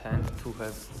tend to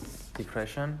have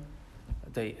depression,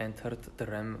 they entered the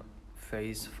REM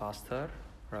phase faster,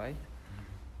 right?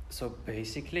 So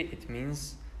basically, it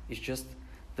means it's just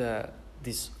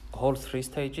these whole 3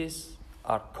 stages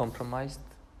are compromised,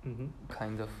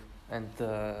 kind of, and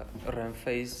the REM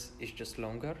phase is just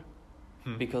longer.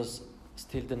 Because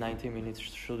still the 90 minutes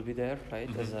should be there, right,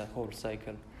 as a whole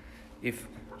cycle. If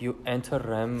you enter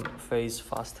REM phase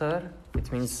faster,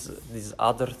 it means these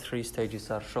other 3 stages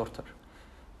are shorter.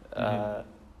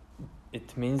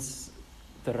 It means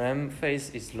the REM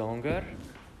phase is longer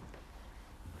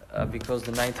because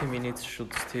the 90 minutes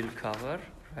should still cover,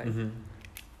 right?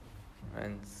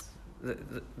 And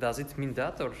does it mean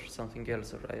that or something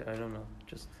else? Or I don't know,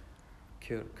 just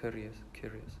curious.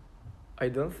 I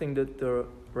don't think that the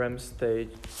REM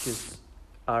stages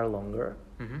are longer.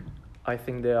 I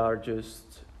think they are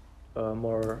just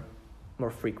more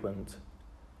frequent.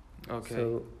 Okay.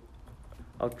 So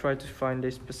I'll try to find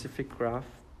a specific graph.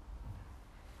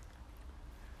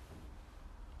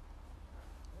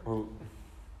 Well,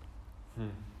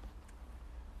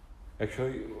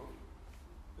 actually,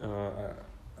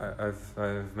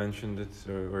 I've mentioned it,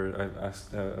 or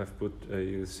I've put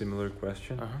a similar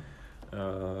question.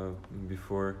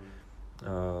 Before,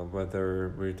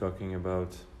 whether we're talking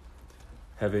about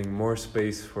having more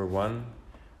space for one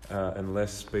and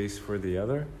less space for the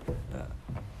other,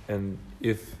 and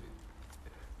if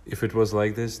it was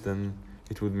like this, then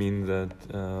it would mean that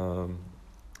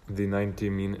the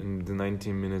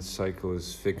 19-minute cycle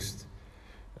is fixed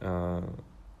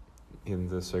in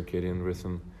the circadian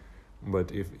rhythm.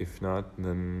 But if not,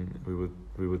 then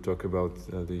we would talk about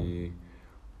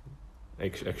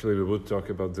Actually, we would talk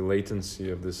about the latency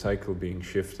of the cycle being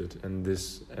shifted, and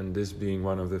this being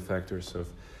one of the factors of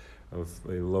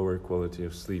a lower quality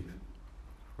of sleep,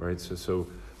 right? So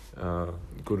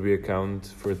could we account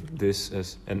for this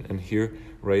as and here,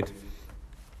 right?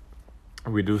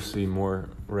 We do see more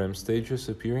REM stages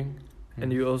appearing,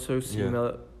 and you also see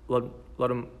a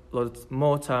lot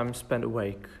more time spent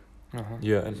awake.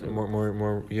 Yeah, and so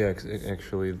more. Yeah,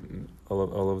 actually,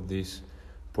 all of these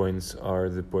points are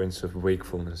the points of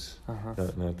wakefulness,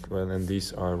 and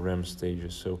these are REM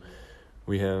stages. So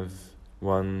we have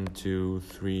 1, 2,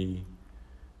 3,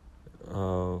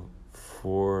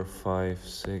 4, 5,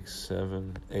 6,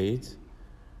 7, 8,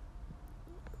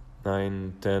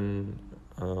 9, 10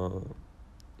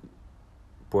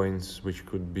 points which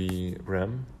could be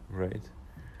REM, right?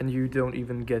 And you don't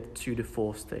even get to the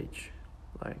 4th stage,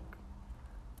 like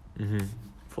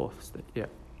 4th stage, yeah.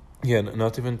 Yeah,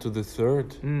 not even to the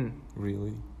 3rd,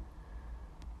 really.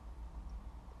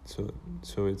 So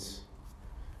it's.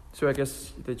 So I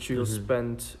guess that you'll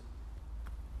spend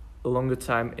a longer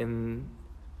time in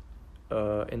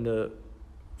the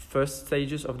first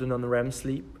stages of the non-REM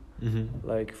sleep,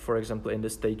 like for example in the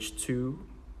stage 2,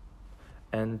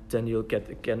 and then you'll get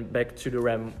again back to the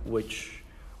REM, which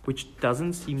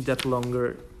doesn't seem that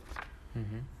longer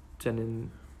than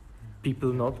in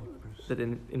people not. That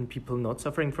in people not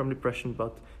suffering from depression,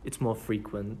 but it's more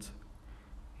frequent.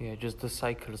 Yeah, just the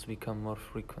cycles become more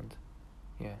frequent.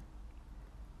 Yeah.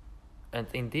 And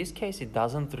in this case, it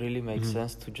doesn't really make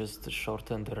sense to just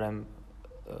shorten the REM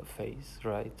phase,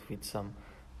 right, with some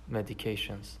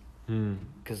medications.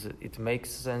 Because it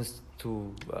makes sense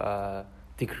to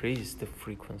decrease the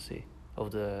frequency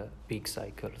of the big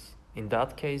cycles. In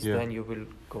that case, then you will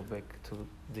go back to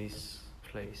this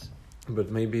place. But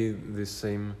maybe the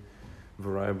same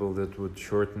variable that would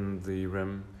shorten the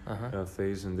REM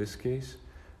phase in this case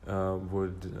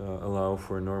would allow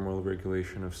for normal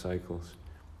regulation of cycles.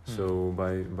 So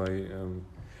by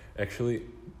actually,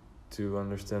 to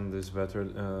understand this better,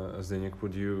 Zdeněk,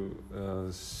 would you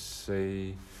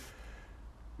say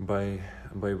by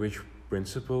which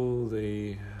principle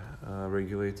they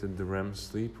regulated the REM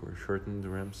sleep or shortened the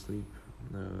REM sleep,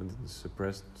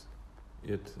 suppressed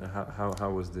it?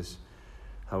 How was this?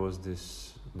 How was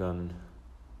this done?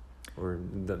 Or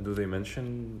do they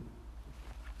mention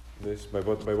this? By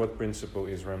what principle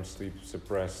is REM sleep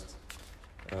suppressed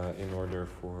in order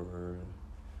for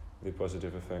the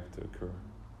positive effect to occur?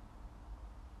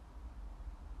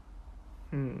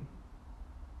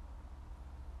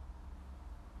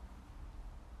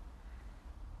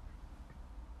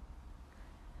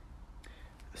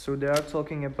 So they are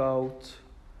talking about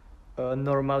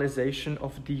normalization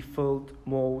of default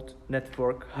mode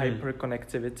network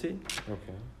hyperconnectivity.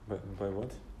 Okay, by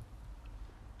what?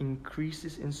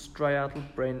 Increases in striatal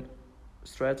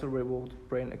reward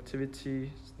brain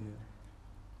activity.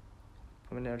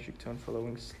 Dopaminergic tone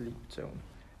following sleep tone.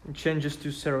 And changes to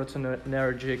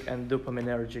serotonergic and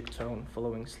dopaminergic tone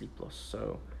following sleep loss.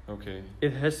 So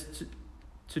it has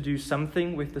to do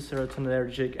something with the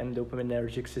serotonergic and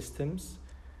dopaminergic systems.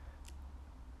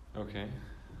 Okay.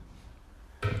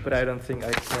 But I don't think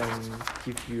I can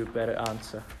give you a better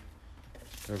answer.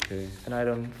 Okay. And I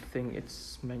don't think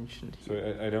it's mentioned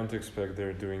here. So I don't expect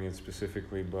they're doing it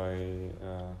specifically by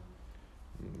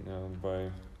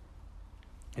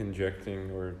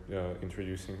injecting or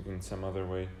introducing in some other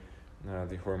way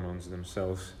the hormones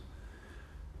themselves.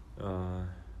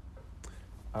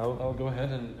 I'll go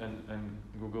ahead and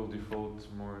Google default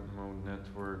mode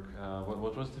network.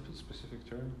 What was the specific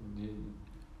term?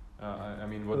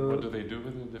 What do they do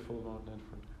with the default mode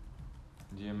network?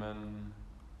 DMN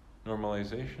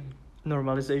normalization?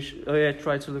 Normalization. Oh yeah,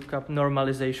 try to look up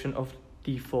normalization of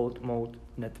default mode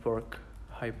network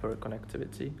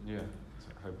hyperconnectivity. Yeah,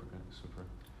 super.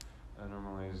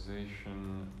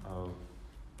 Normalization of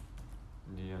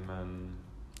DMN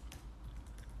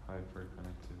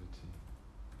hyperconnectivity.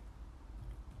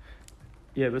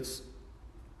 Yeah, but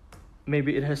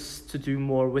maybe it has to do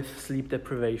more with sleep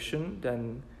deprivation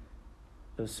than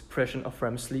the suppression of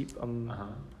REM sleep.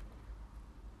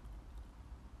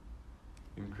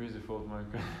 Increase default mode.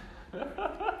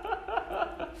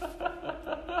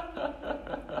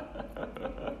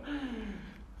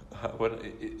 What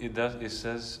it does, it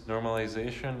says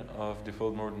normalization of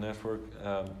default mode network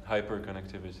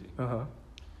hyperconnectivity.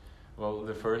 Well,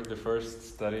 the first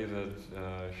study that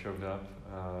showed up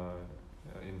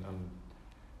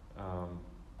on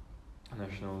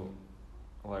National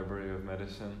Library of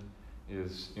Medicine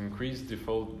is increased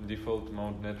default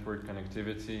mode network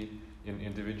connectivity in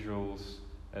individuals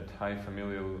at high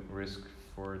familial risk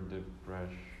for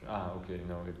depression.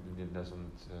 It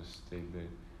doesn't state the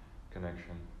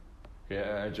connection. Okay,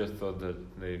 I just thought that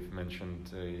they've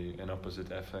mentioned an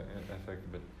opposite effect,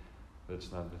 but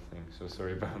that's not the thing. So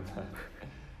sorry about that.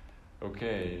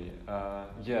 Okay,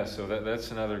 so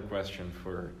that's another question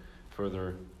for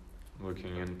further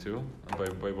looking into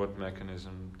by what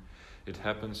mechanism it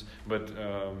happens. But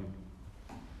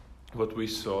what we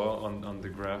saw on the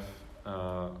graph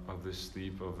of the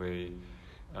sleep of a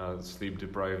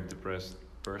sleep-deprived, depressed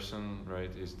person,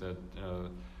 right, is that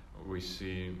we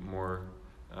see more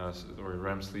or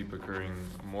REM sleep occurring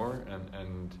more,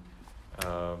 and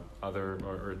other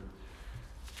or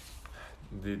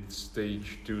did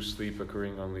stage 2 sleep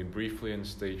occurring only briefly and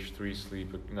stage 3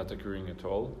 sleep not occurring at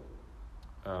all,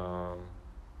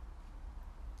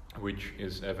 which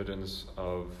is evidence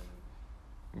of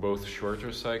both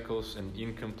shorter cycles and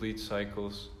incomplete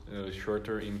cycles,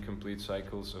 shorter incomplete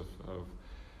cycles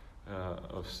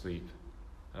of sleep,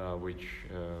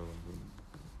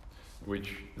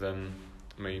 which then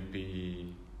may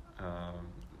be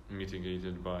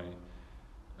mitigated by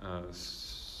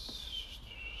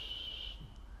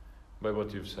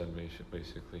what you've said,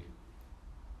 basically,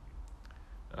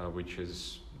 which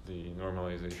is the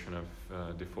normalization of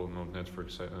default mode network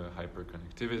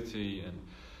hyperconnectivity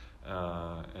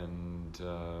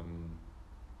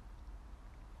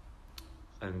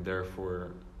and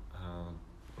therefore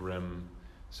REM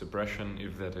suppression,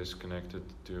 if that is connected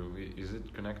to, is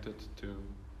it connected to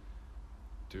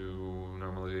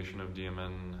normalization of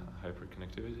DMN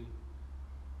hyperconnectivity?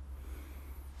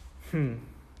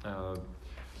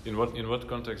 In what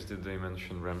context did they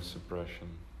mention REM suppression?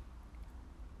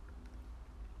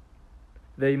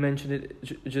 They mentioned it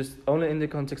just only in the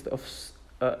context of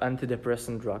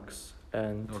antidepressant drugs,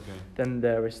 and then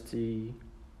there is the.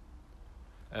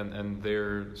 And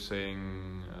they're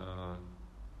saying.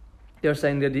 They're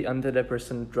saying that the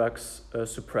antidepressant drugs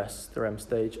suppress the REM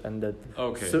stage, and that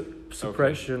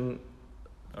suppression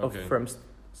of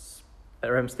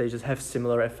REM stages have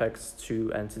similar effects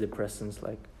to antidepressants,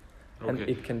 and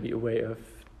it can be a way of.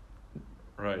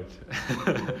 Right.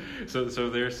 So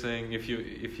they're saying if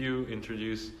you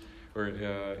introduce or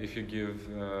if you give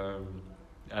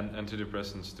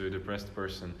antidepressants to a depressed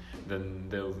person, then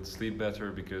they'll sleep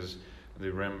better because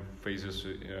the REM phases,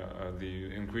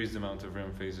 the increased amount of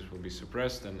REM phases will be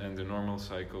suppressed, and the normal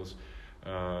cycles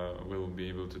will be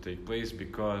able to take place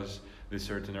because the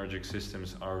serotonergic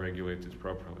systems are regulated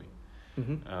properly,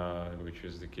 which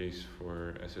is the case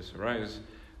for SSRIs.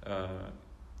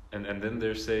 And then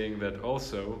they're saying that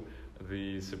also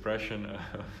the suppression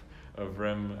of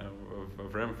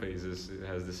REM phases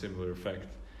has the similar effect.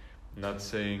 Not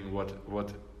saying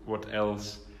what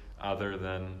else other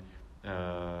than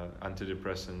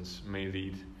antidepressants may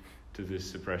lead to this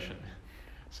suppression.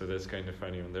 So that's kind of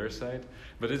funny on their side,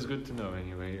 but it's good to know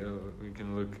anyway. We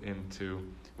can look into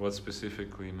what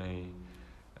specifically may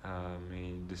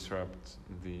disrupt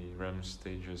the REM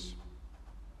stages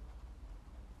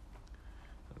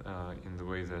in the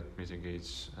way that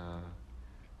mitigates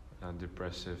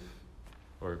depressive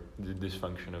or the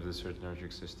dysfunction of the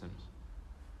serotonergic systems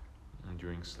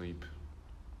during sleep.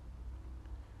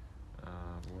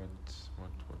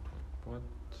 What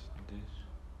this?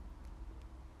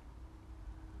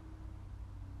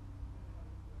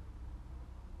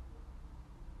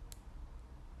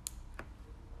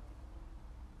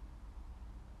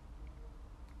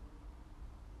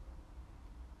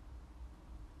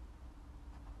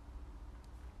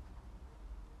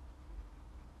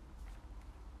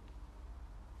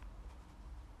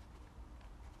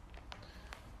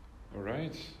 All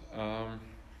right.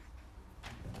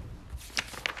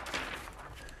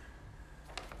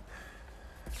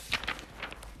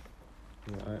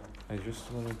 Yeah, I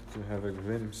just wanted to have a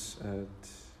glimpse at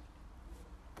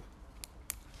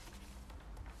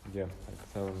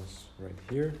hypothalamus right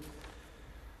here.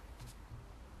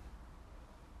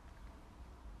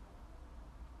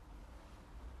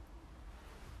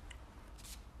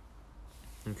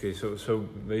 Okay, so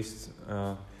based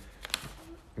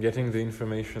getting the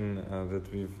information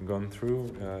that we've gone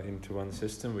through into one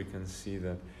system, we can see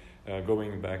that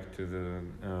going back to the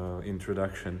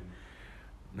introduction,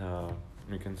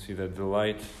 we can see that the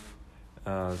light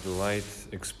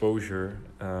exposure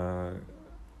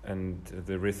and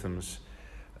the rhythms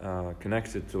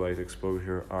connected to light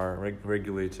exposure are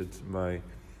regulated by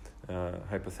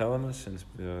hypothalamus and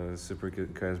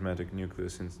suprachiasmatic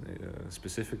nucleus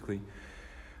specifically,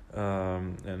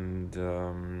 and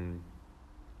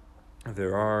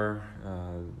there are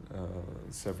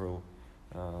several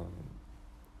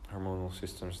hormonal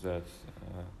systems that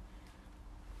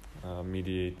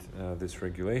mediate this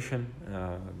regulation.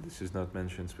 This is not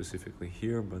mentioned specifically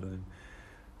here, but I'm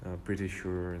pretty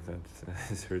sure that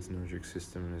the serotonergic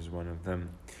system is one of them.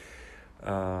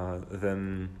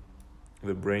 Then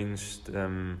the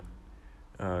brainstem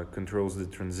controls the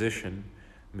transition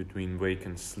between wake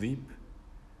and sleep.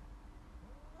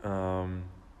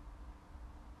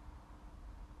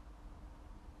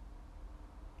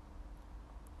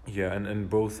 And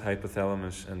both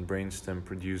hypothalamus and brainstem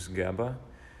produce GABA,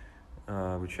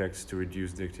 which acts to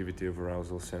reduce the activity of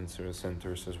arousal centers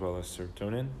as well as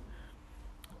serotonin,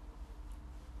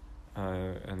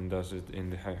 and does it in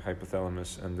the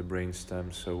hypothalamus and the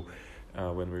brainstem. So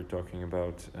when we're talking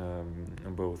about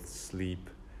both sleep,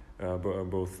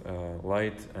 both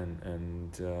light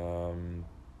and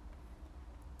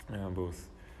both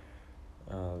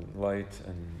light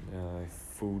and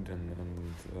food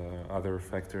and other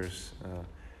factors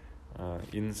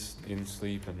in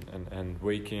sleep and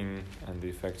waking, and the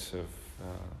effects of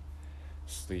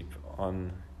sleep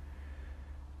on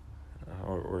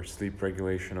or sleep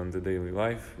regulation on the daily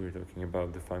life. We're talking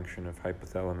about the function of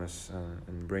hypothalamus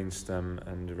and brainstem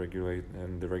and the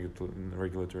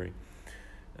regulatory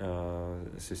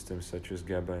systems such as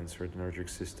GABA and serotonergic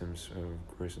systems,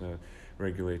 of course,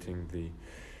 regulating the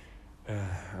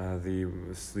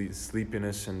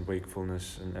sleepiness and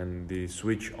wakefulness and the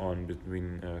switch on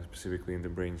between, specifically in the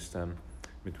brainstem,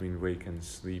 between wake and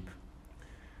sleep.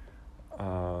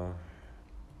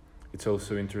 It's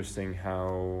also interesting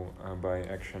how by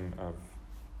action of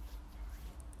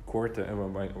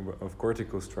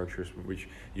cortical structures, which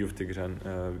you've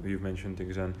mentioned,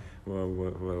 Tigran,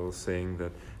 well, saying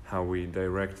that how we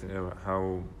direct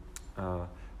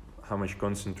how much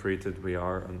concentrated we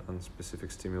are on specific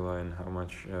stimuli and how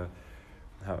much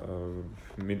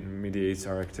mediates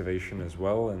our activation as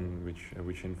well, and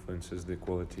which influences the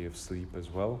quality of sleep as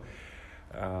well.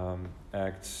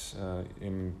 Acts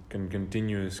in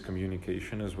continuous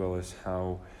communication, as well as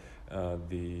how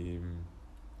the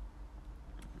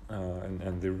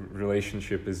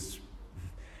relationship is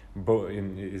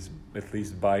is at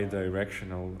least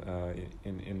bi-directional,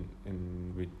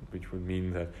 which would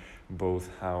mean that both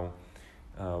how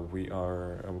we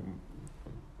are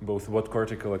both what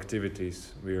cortical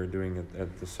activities we are doing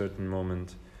at a certain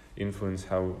moment influence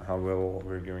how well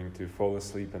we're going to fall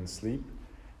asleep and sleep.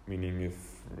 Meaning,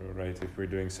 if we're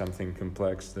doing something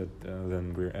complex, that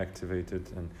then we're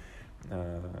activated and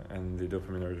and the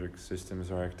dopaminergic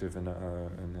systems are active, and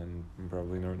then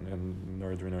probably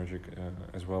noradrenergic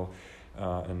as well,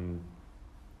 and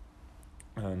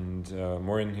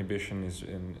more inhibition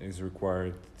is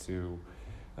required to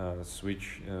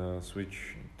switch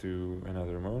to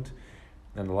another mode.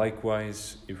 And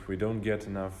likewise, if we don't get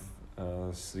enough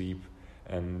sleep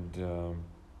and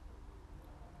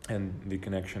the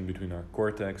connection between our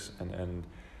cortex and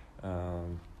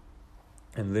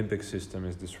limbic system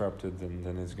is disrupted,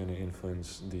 then it's going to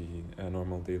influence the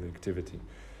normal daily activity,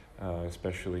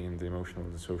 especially in the emotional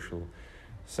and social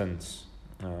sense.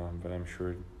 But I'm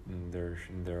sure there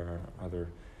are other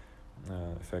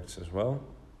effects as well.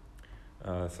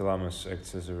 Thalamus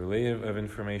acts as a relay of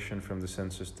information from the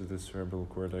senses to the cerebral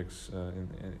cortex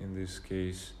in this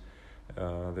case,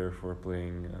 therefore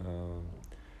playing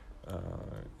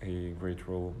a great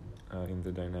role in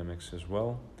the dynamics as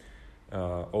well.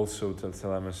 Also, the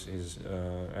thalamus is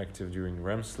active during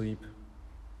REM sleep,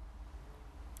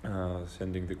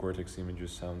 sending the cortex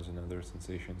images, sounds, and other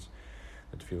sensations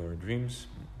that feel our dreams.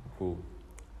 Cool.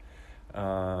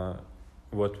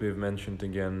 What we've mentioned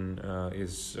again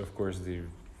is, of course, the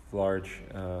large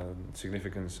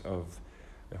significance of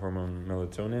the hormone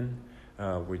melatonin,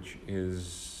 which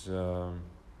is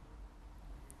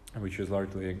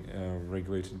largely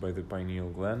regulated by the pineal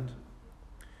gland,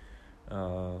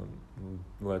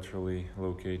 laterally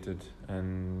located,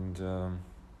 and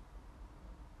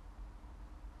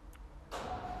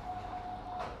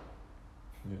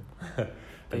yeah.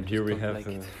 And here we have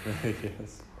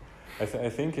yes, I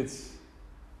think it's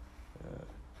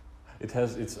it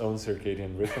has its own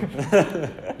circadian rhythm.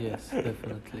 Yes,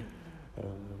 definitely.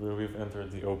 We've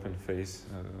entered the open phase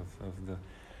of the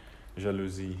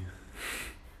jalousie.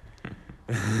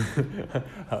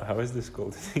 How is this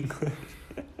called in English?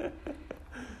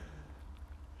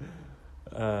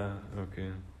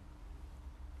 Okay.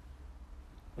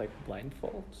 Like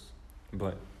blindfolds?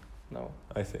 No.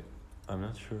 I think I'm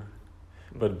not sure,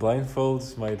 but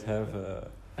blindfolds might have a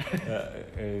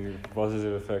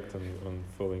positive effect on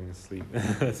falling asleep.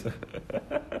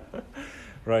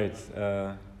 Right,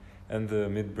 and the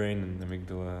midbrain and the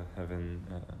amygdala have a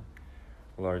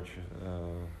large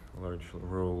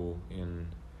role in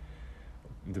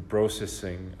the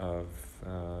processing of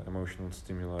emotional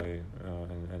stimuli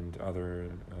and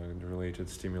other related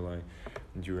stimuli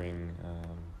during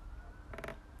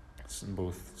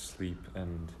both sleep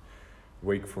and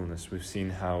wakefulness. We've seen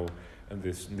how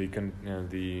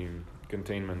the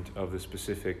containment of the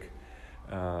specific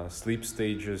sleep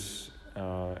stages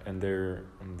and their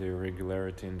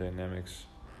regularity and dynamics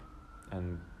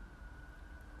and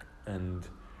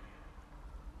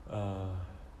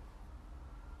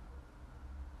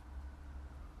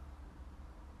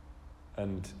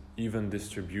even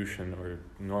distribution or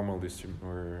normal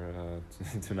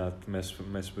to not mess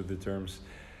with the terms,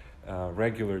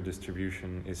 regular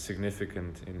distribution is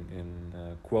significant in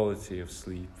quality of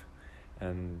sleep,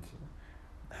 and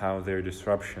how their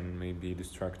disruption may be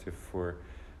destructive for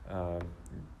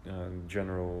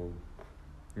general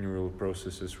neural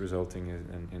processes, resulting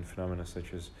in phenomena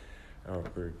such as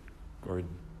or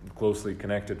closely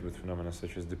connected with phenomena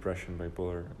such as depression,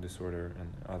 bipolar disorder,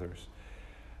 and others.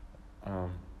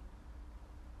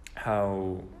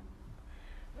 How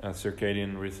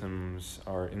circadian rhythms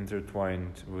are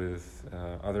intertwined with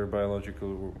other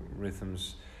biological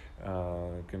rhythms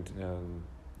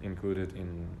included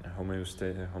in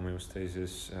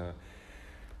homeostasis,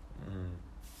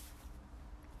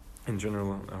 in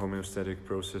general homeostatic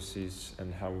processes,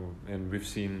 and we've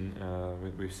seen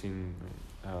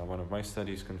one of my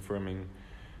studies confirming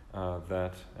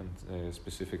that, and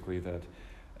specifically that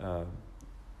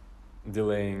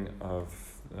delaying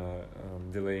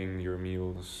your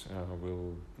meals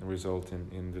will result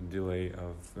in the delay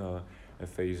of a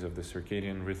phase of the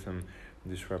circadian rhythm,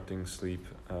 disrupting sleep,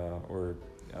 or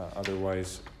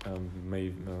otherwise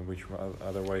which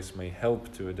otherwise may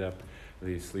help to adapt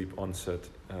the sleep onset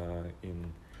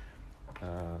in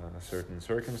certain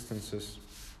circumstances.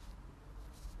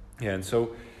 Yeah, and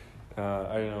so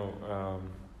I don't know.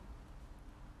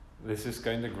 This is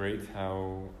kind of great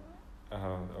how.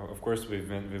 Of course, we've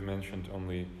mentioned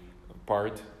only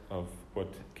part of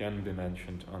what can be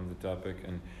mentioned on the topic,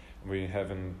 and we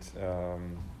haven't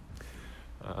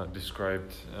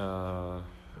described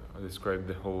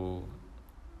the whole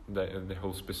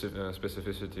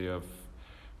specificity of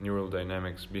neural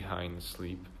dynamics behind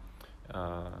sleep,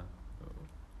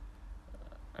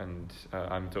 and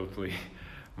I'm totally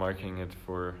marking it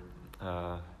for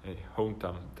a home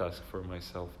task for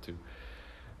myself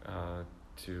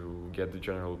to get the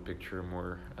general picture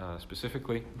more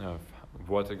specifically of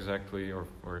what exactly or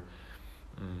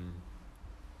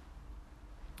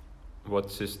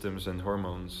what systems and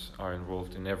hormones are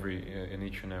involved in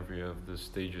each and every of the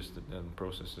stages and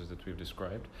processes that we've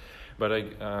described. But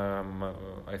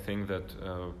I think that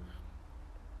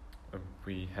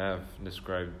we have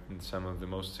described some of the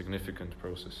most significant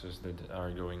processes that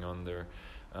are going on there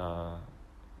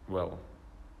well.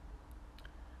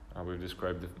 We've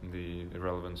described the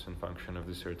relevance and function of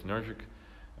the serotonergic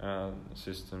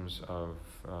systems of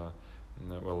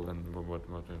and what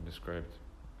we've described,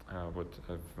 what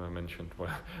I've mentioned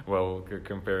while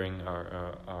comparing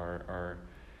our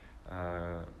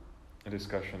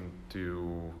discussion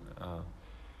to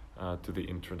the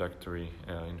introductory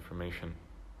information.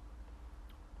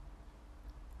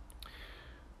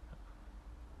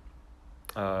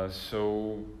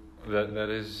 So that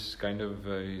is kind of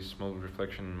a small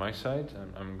reflection on my side.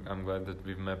 I'm glad that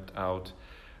we've mapped out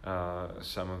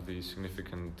some of the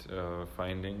significant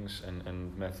findings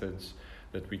and methods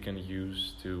that we can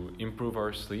use to improve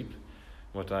our sleep.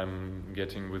 What I'm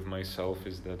getting with myself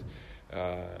is that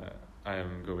I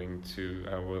am going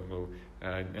to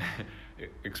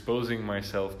exposing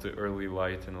myself to early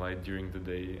light and light during the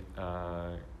day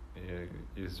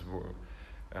is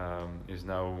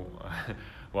now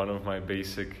one of my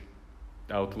basic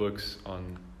outlooks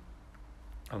on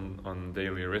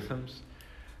daily rhythms.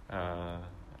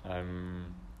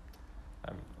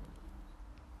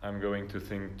 I'm going to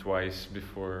think twice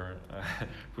before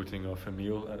putting off a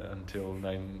meal until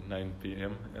 9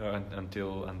 p.m.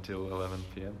 Until 11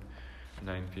 p.m.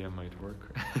 9 p.m. might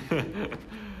work.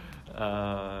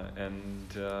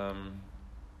 And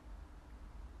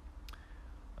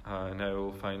I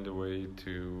will find a way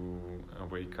to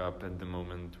wake up at the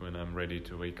moment when I'm ready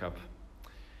to wake up,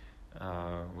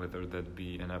 whether that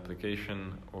be an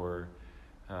application or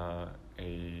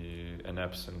an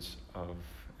absence of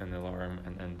an alarm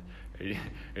and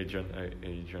a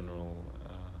general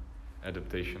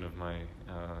adaptation of my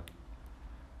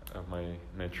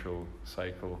natural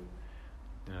cycle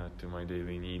to my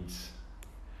daily needs.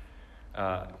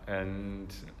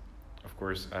 And of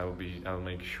course, I'll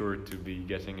make sure to be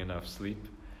getting enough sleep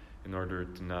in order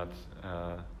to not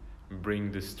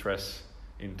bring the stress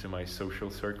into my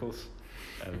social circles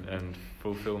and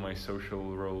fulfill my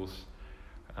social roles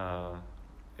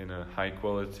in a high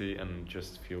quality and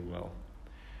just feel well.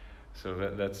 So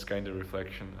that's kind of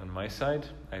reflection on my side.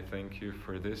 I thank you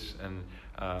for this, and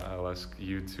I'll ask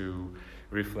you to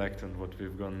reflect on what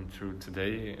we've gone through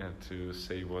today and to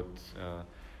say what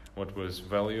was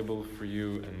valuable for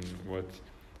you and what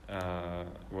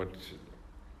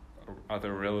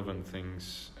other relevant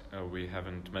things we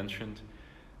haven't mentioned,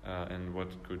 and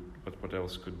what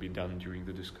else could be done during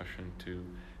the discussion to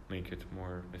make it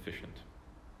more efficient.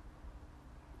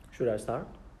 Should I start?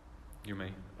 You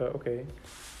may. Okay.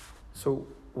 So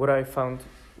what I found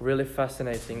really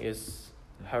fascinating is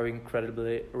how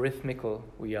incredibly rhythmical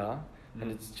we are,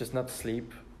 and it's just not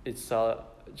sleep. It's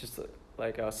just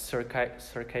like our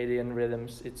circadian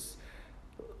rhythms. It's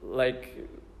like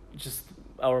just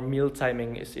our meal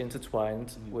timing is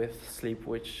intertwined with sleep,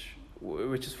 which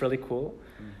is really cool.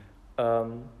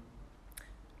 And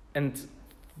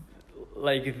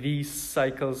like these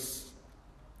cycles,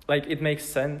 like it makes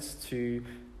sense to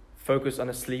focus on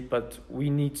a sleep, but we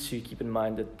need to keep in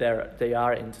mind that they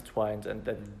are intertwined, and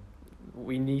that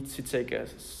we need to take a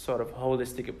sort of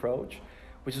holistic approach,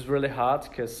 which is really hard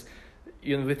because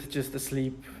even with just the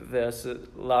sleep, there's a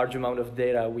large amount of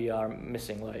data we are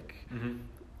missing. Like,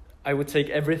 I would take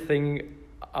everything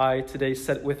I today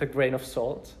said with a grain of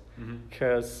salt,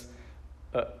 because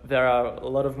there are a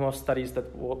lot of more studies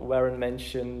that weren't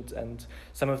mentioned, and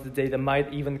some of the data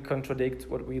might even contradict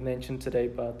what we mentioned today.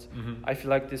 But I feel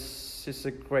like this is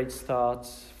a great start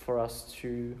for us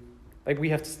to, like, we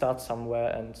have to start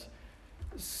somewhere, and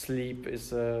sleep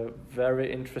is a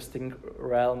very interesting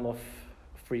realm of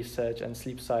research, and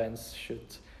sleep science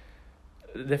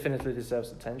definitely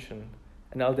deserves attention.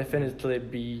 And I'll definitely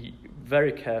be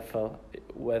very careful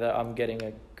whether I'm getting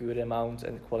a good amount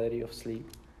and quality of sleep,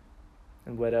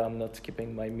 and whether I'm not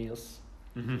skipping my meals.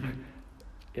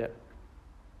 Yeah.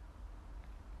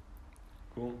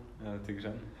 Cool.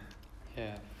 Tigran?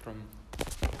 Yeah, from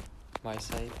my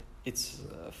side, it's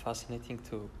fascinating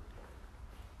to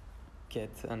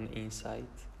get an insight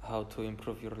how to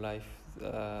improve your life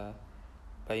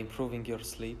by improving your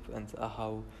sleep, and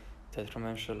how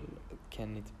detrimental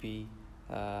can it be,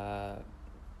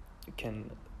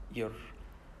 can your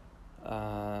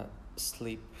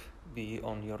sleep be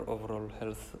on your overall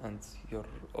health and your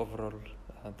overall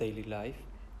daily life.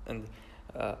 And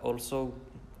also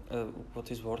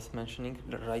what is worth mentioning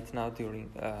right now during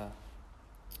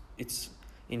it's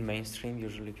in mainstream,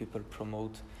 usually people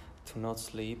promote to not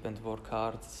sleep and work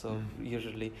hard. So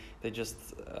usually they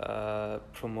just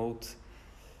promote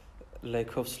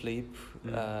lack of sleep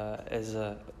as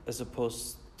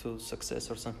opposed to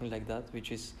success or something like that,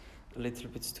 which is a little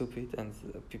bit stupid, and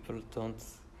people don't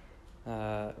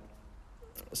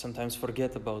sometimes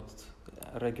forget about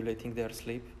regulating their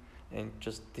sleep and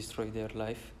just destroy their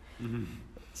life.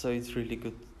 So it's really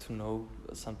good to know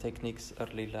some techniques: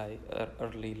 early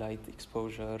light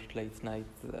exposure, late night,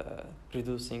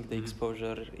 reducing the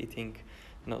exposure, eating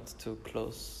not too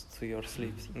close to your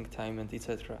sleeping time, and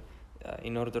etc.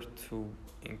 In order to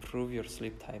improve your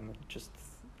sleep time and just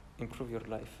improve your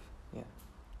life. Yeah,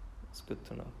 it's good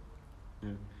to know.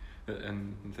 Yeah,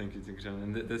 and thank you, Tigran.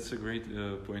 And that's a great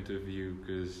point of view,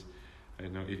 because I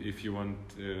know if you want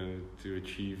to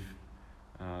achieve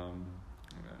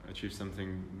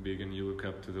something big, and you look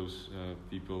up to those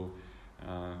people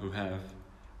who have,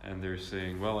 and they're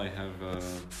saying, well, I have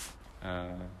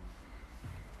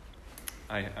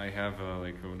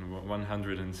like a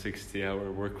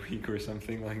 160-hour work week or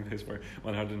something like this, or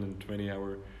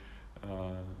 120-hour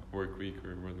work week,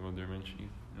 or what they're mentioning.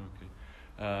 Okay,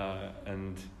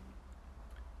 and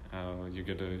you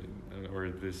get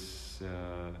this.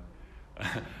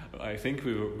 I think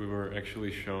we were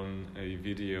actually shown a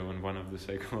video on one of the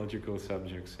psychological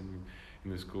subjects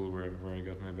in the school where I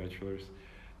got my bachelor's,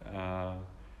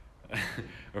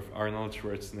 of Arnold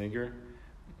Schwarzenegger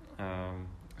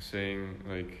saying,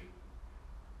 like,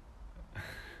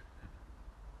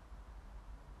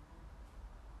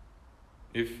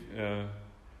 if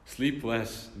sleep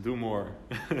less, do more,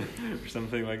 or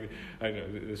something like. I know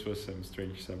this was some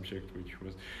strange subject, which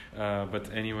was, but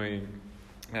anyway.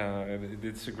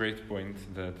 It's a great point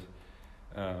that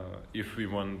if we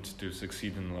want to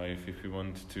succeed in life, if we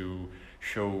want to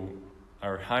show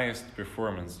our highest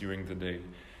performance during the day,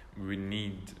 we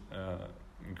need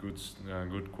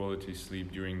good quality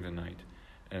sleep during the night.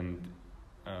 And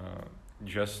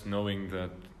just knowing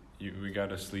that we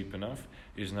gotta sleep enough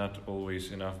is not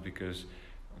always enough, because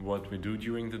what we do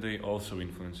during the day also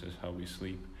influences how we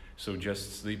sleep. So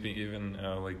just sleeping, even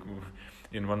like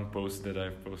in one post that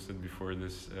I've posted before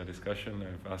this discussion,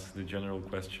 I've asked the general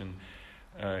question,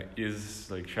 is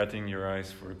like shutting your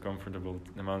eyes for a comfortable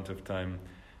amount of time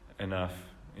enough,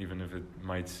 even if it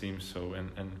might seem so.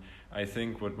 And I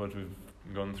think what we've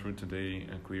gone through today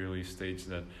clearly states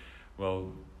that,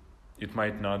 well, it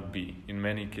might not be. In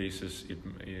many cases,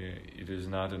 it is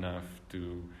not enough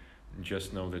to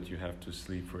just know that you have to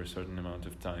sleep for a certain amount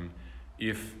of time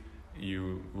if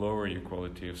you lower your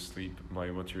quality of sleep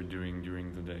by what you're doing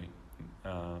during the day,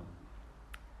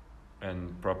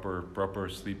 and proper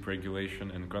sleep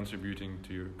regulation, and contributing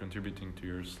to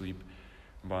your sleep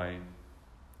by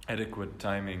adequate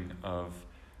timing of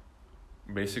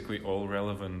basically all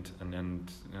relevant and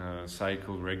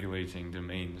cycle regulating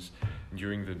domains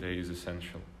during the day is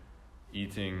essential.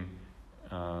 Eating,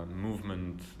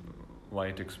 movement,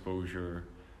 light exposure,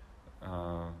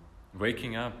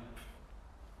 waking up.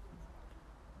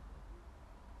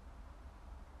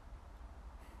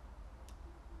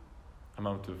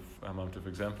 Amount of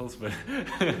examples, but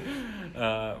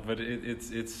but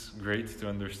it's great to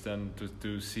understand,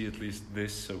 to see at least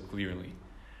this so clearly,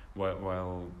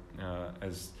 while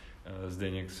as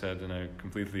Zdeněk said, and I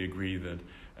completely agree that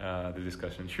the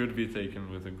discussion should be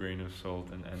taken with a grain of salt,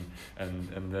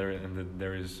 and that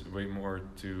there is way more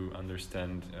to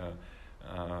understand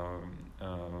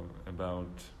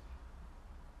about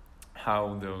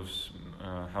how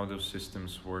those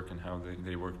systems work and how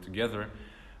they work together.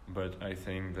 But I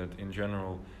think that in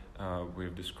general,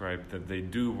 we've described that they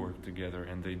do work together,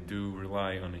 and they do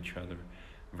rely on each other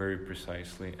very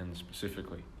precisely and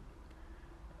specifically.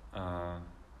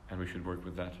 And we should work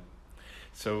with that.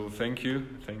 So thank you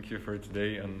for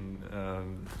today, and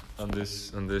on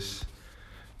this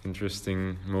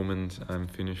interesting moment, I'm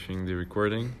finishing the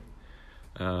recording,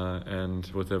 and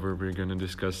whatever we're going to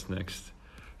discuss next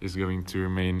is going to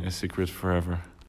remain a secret forever.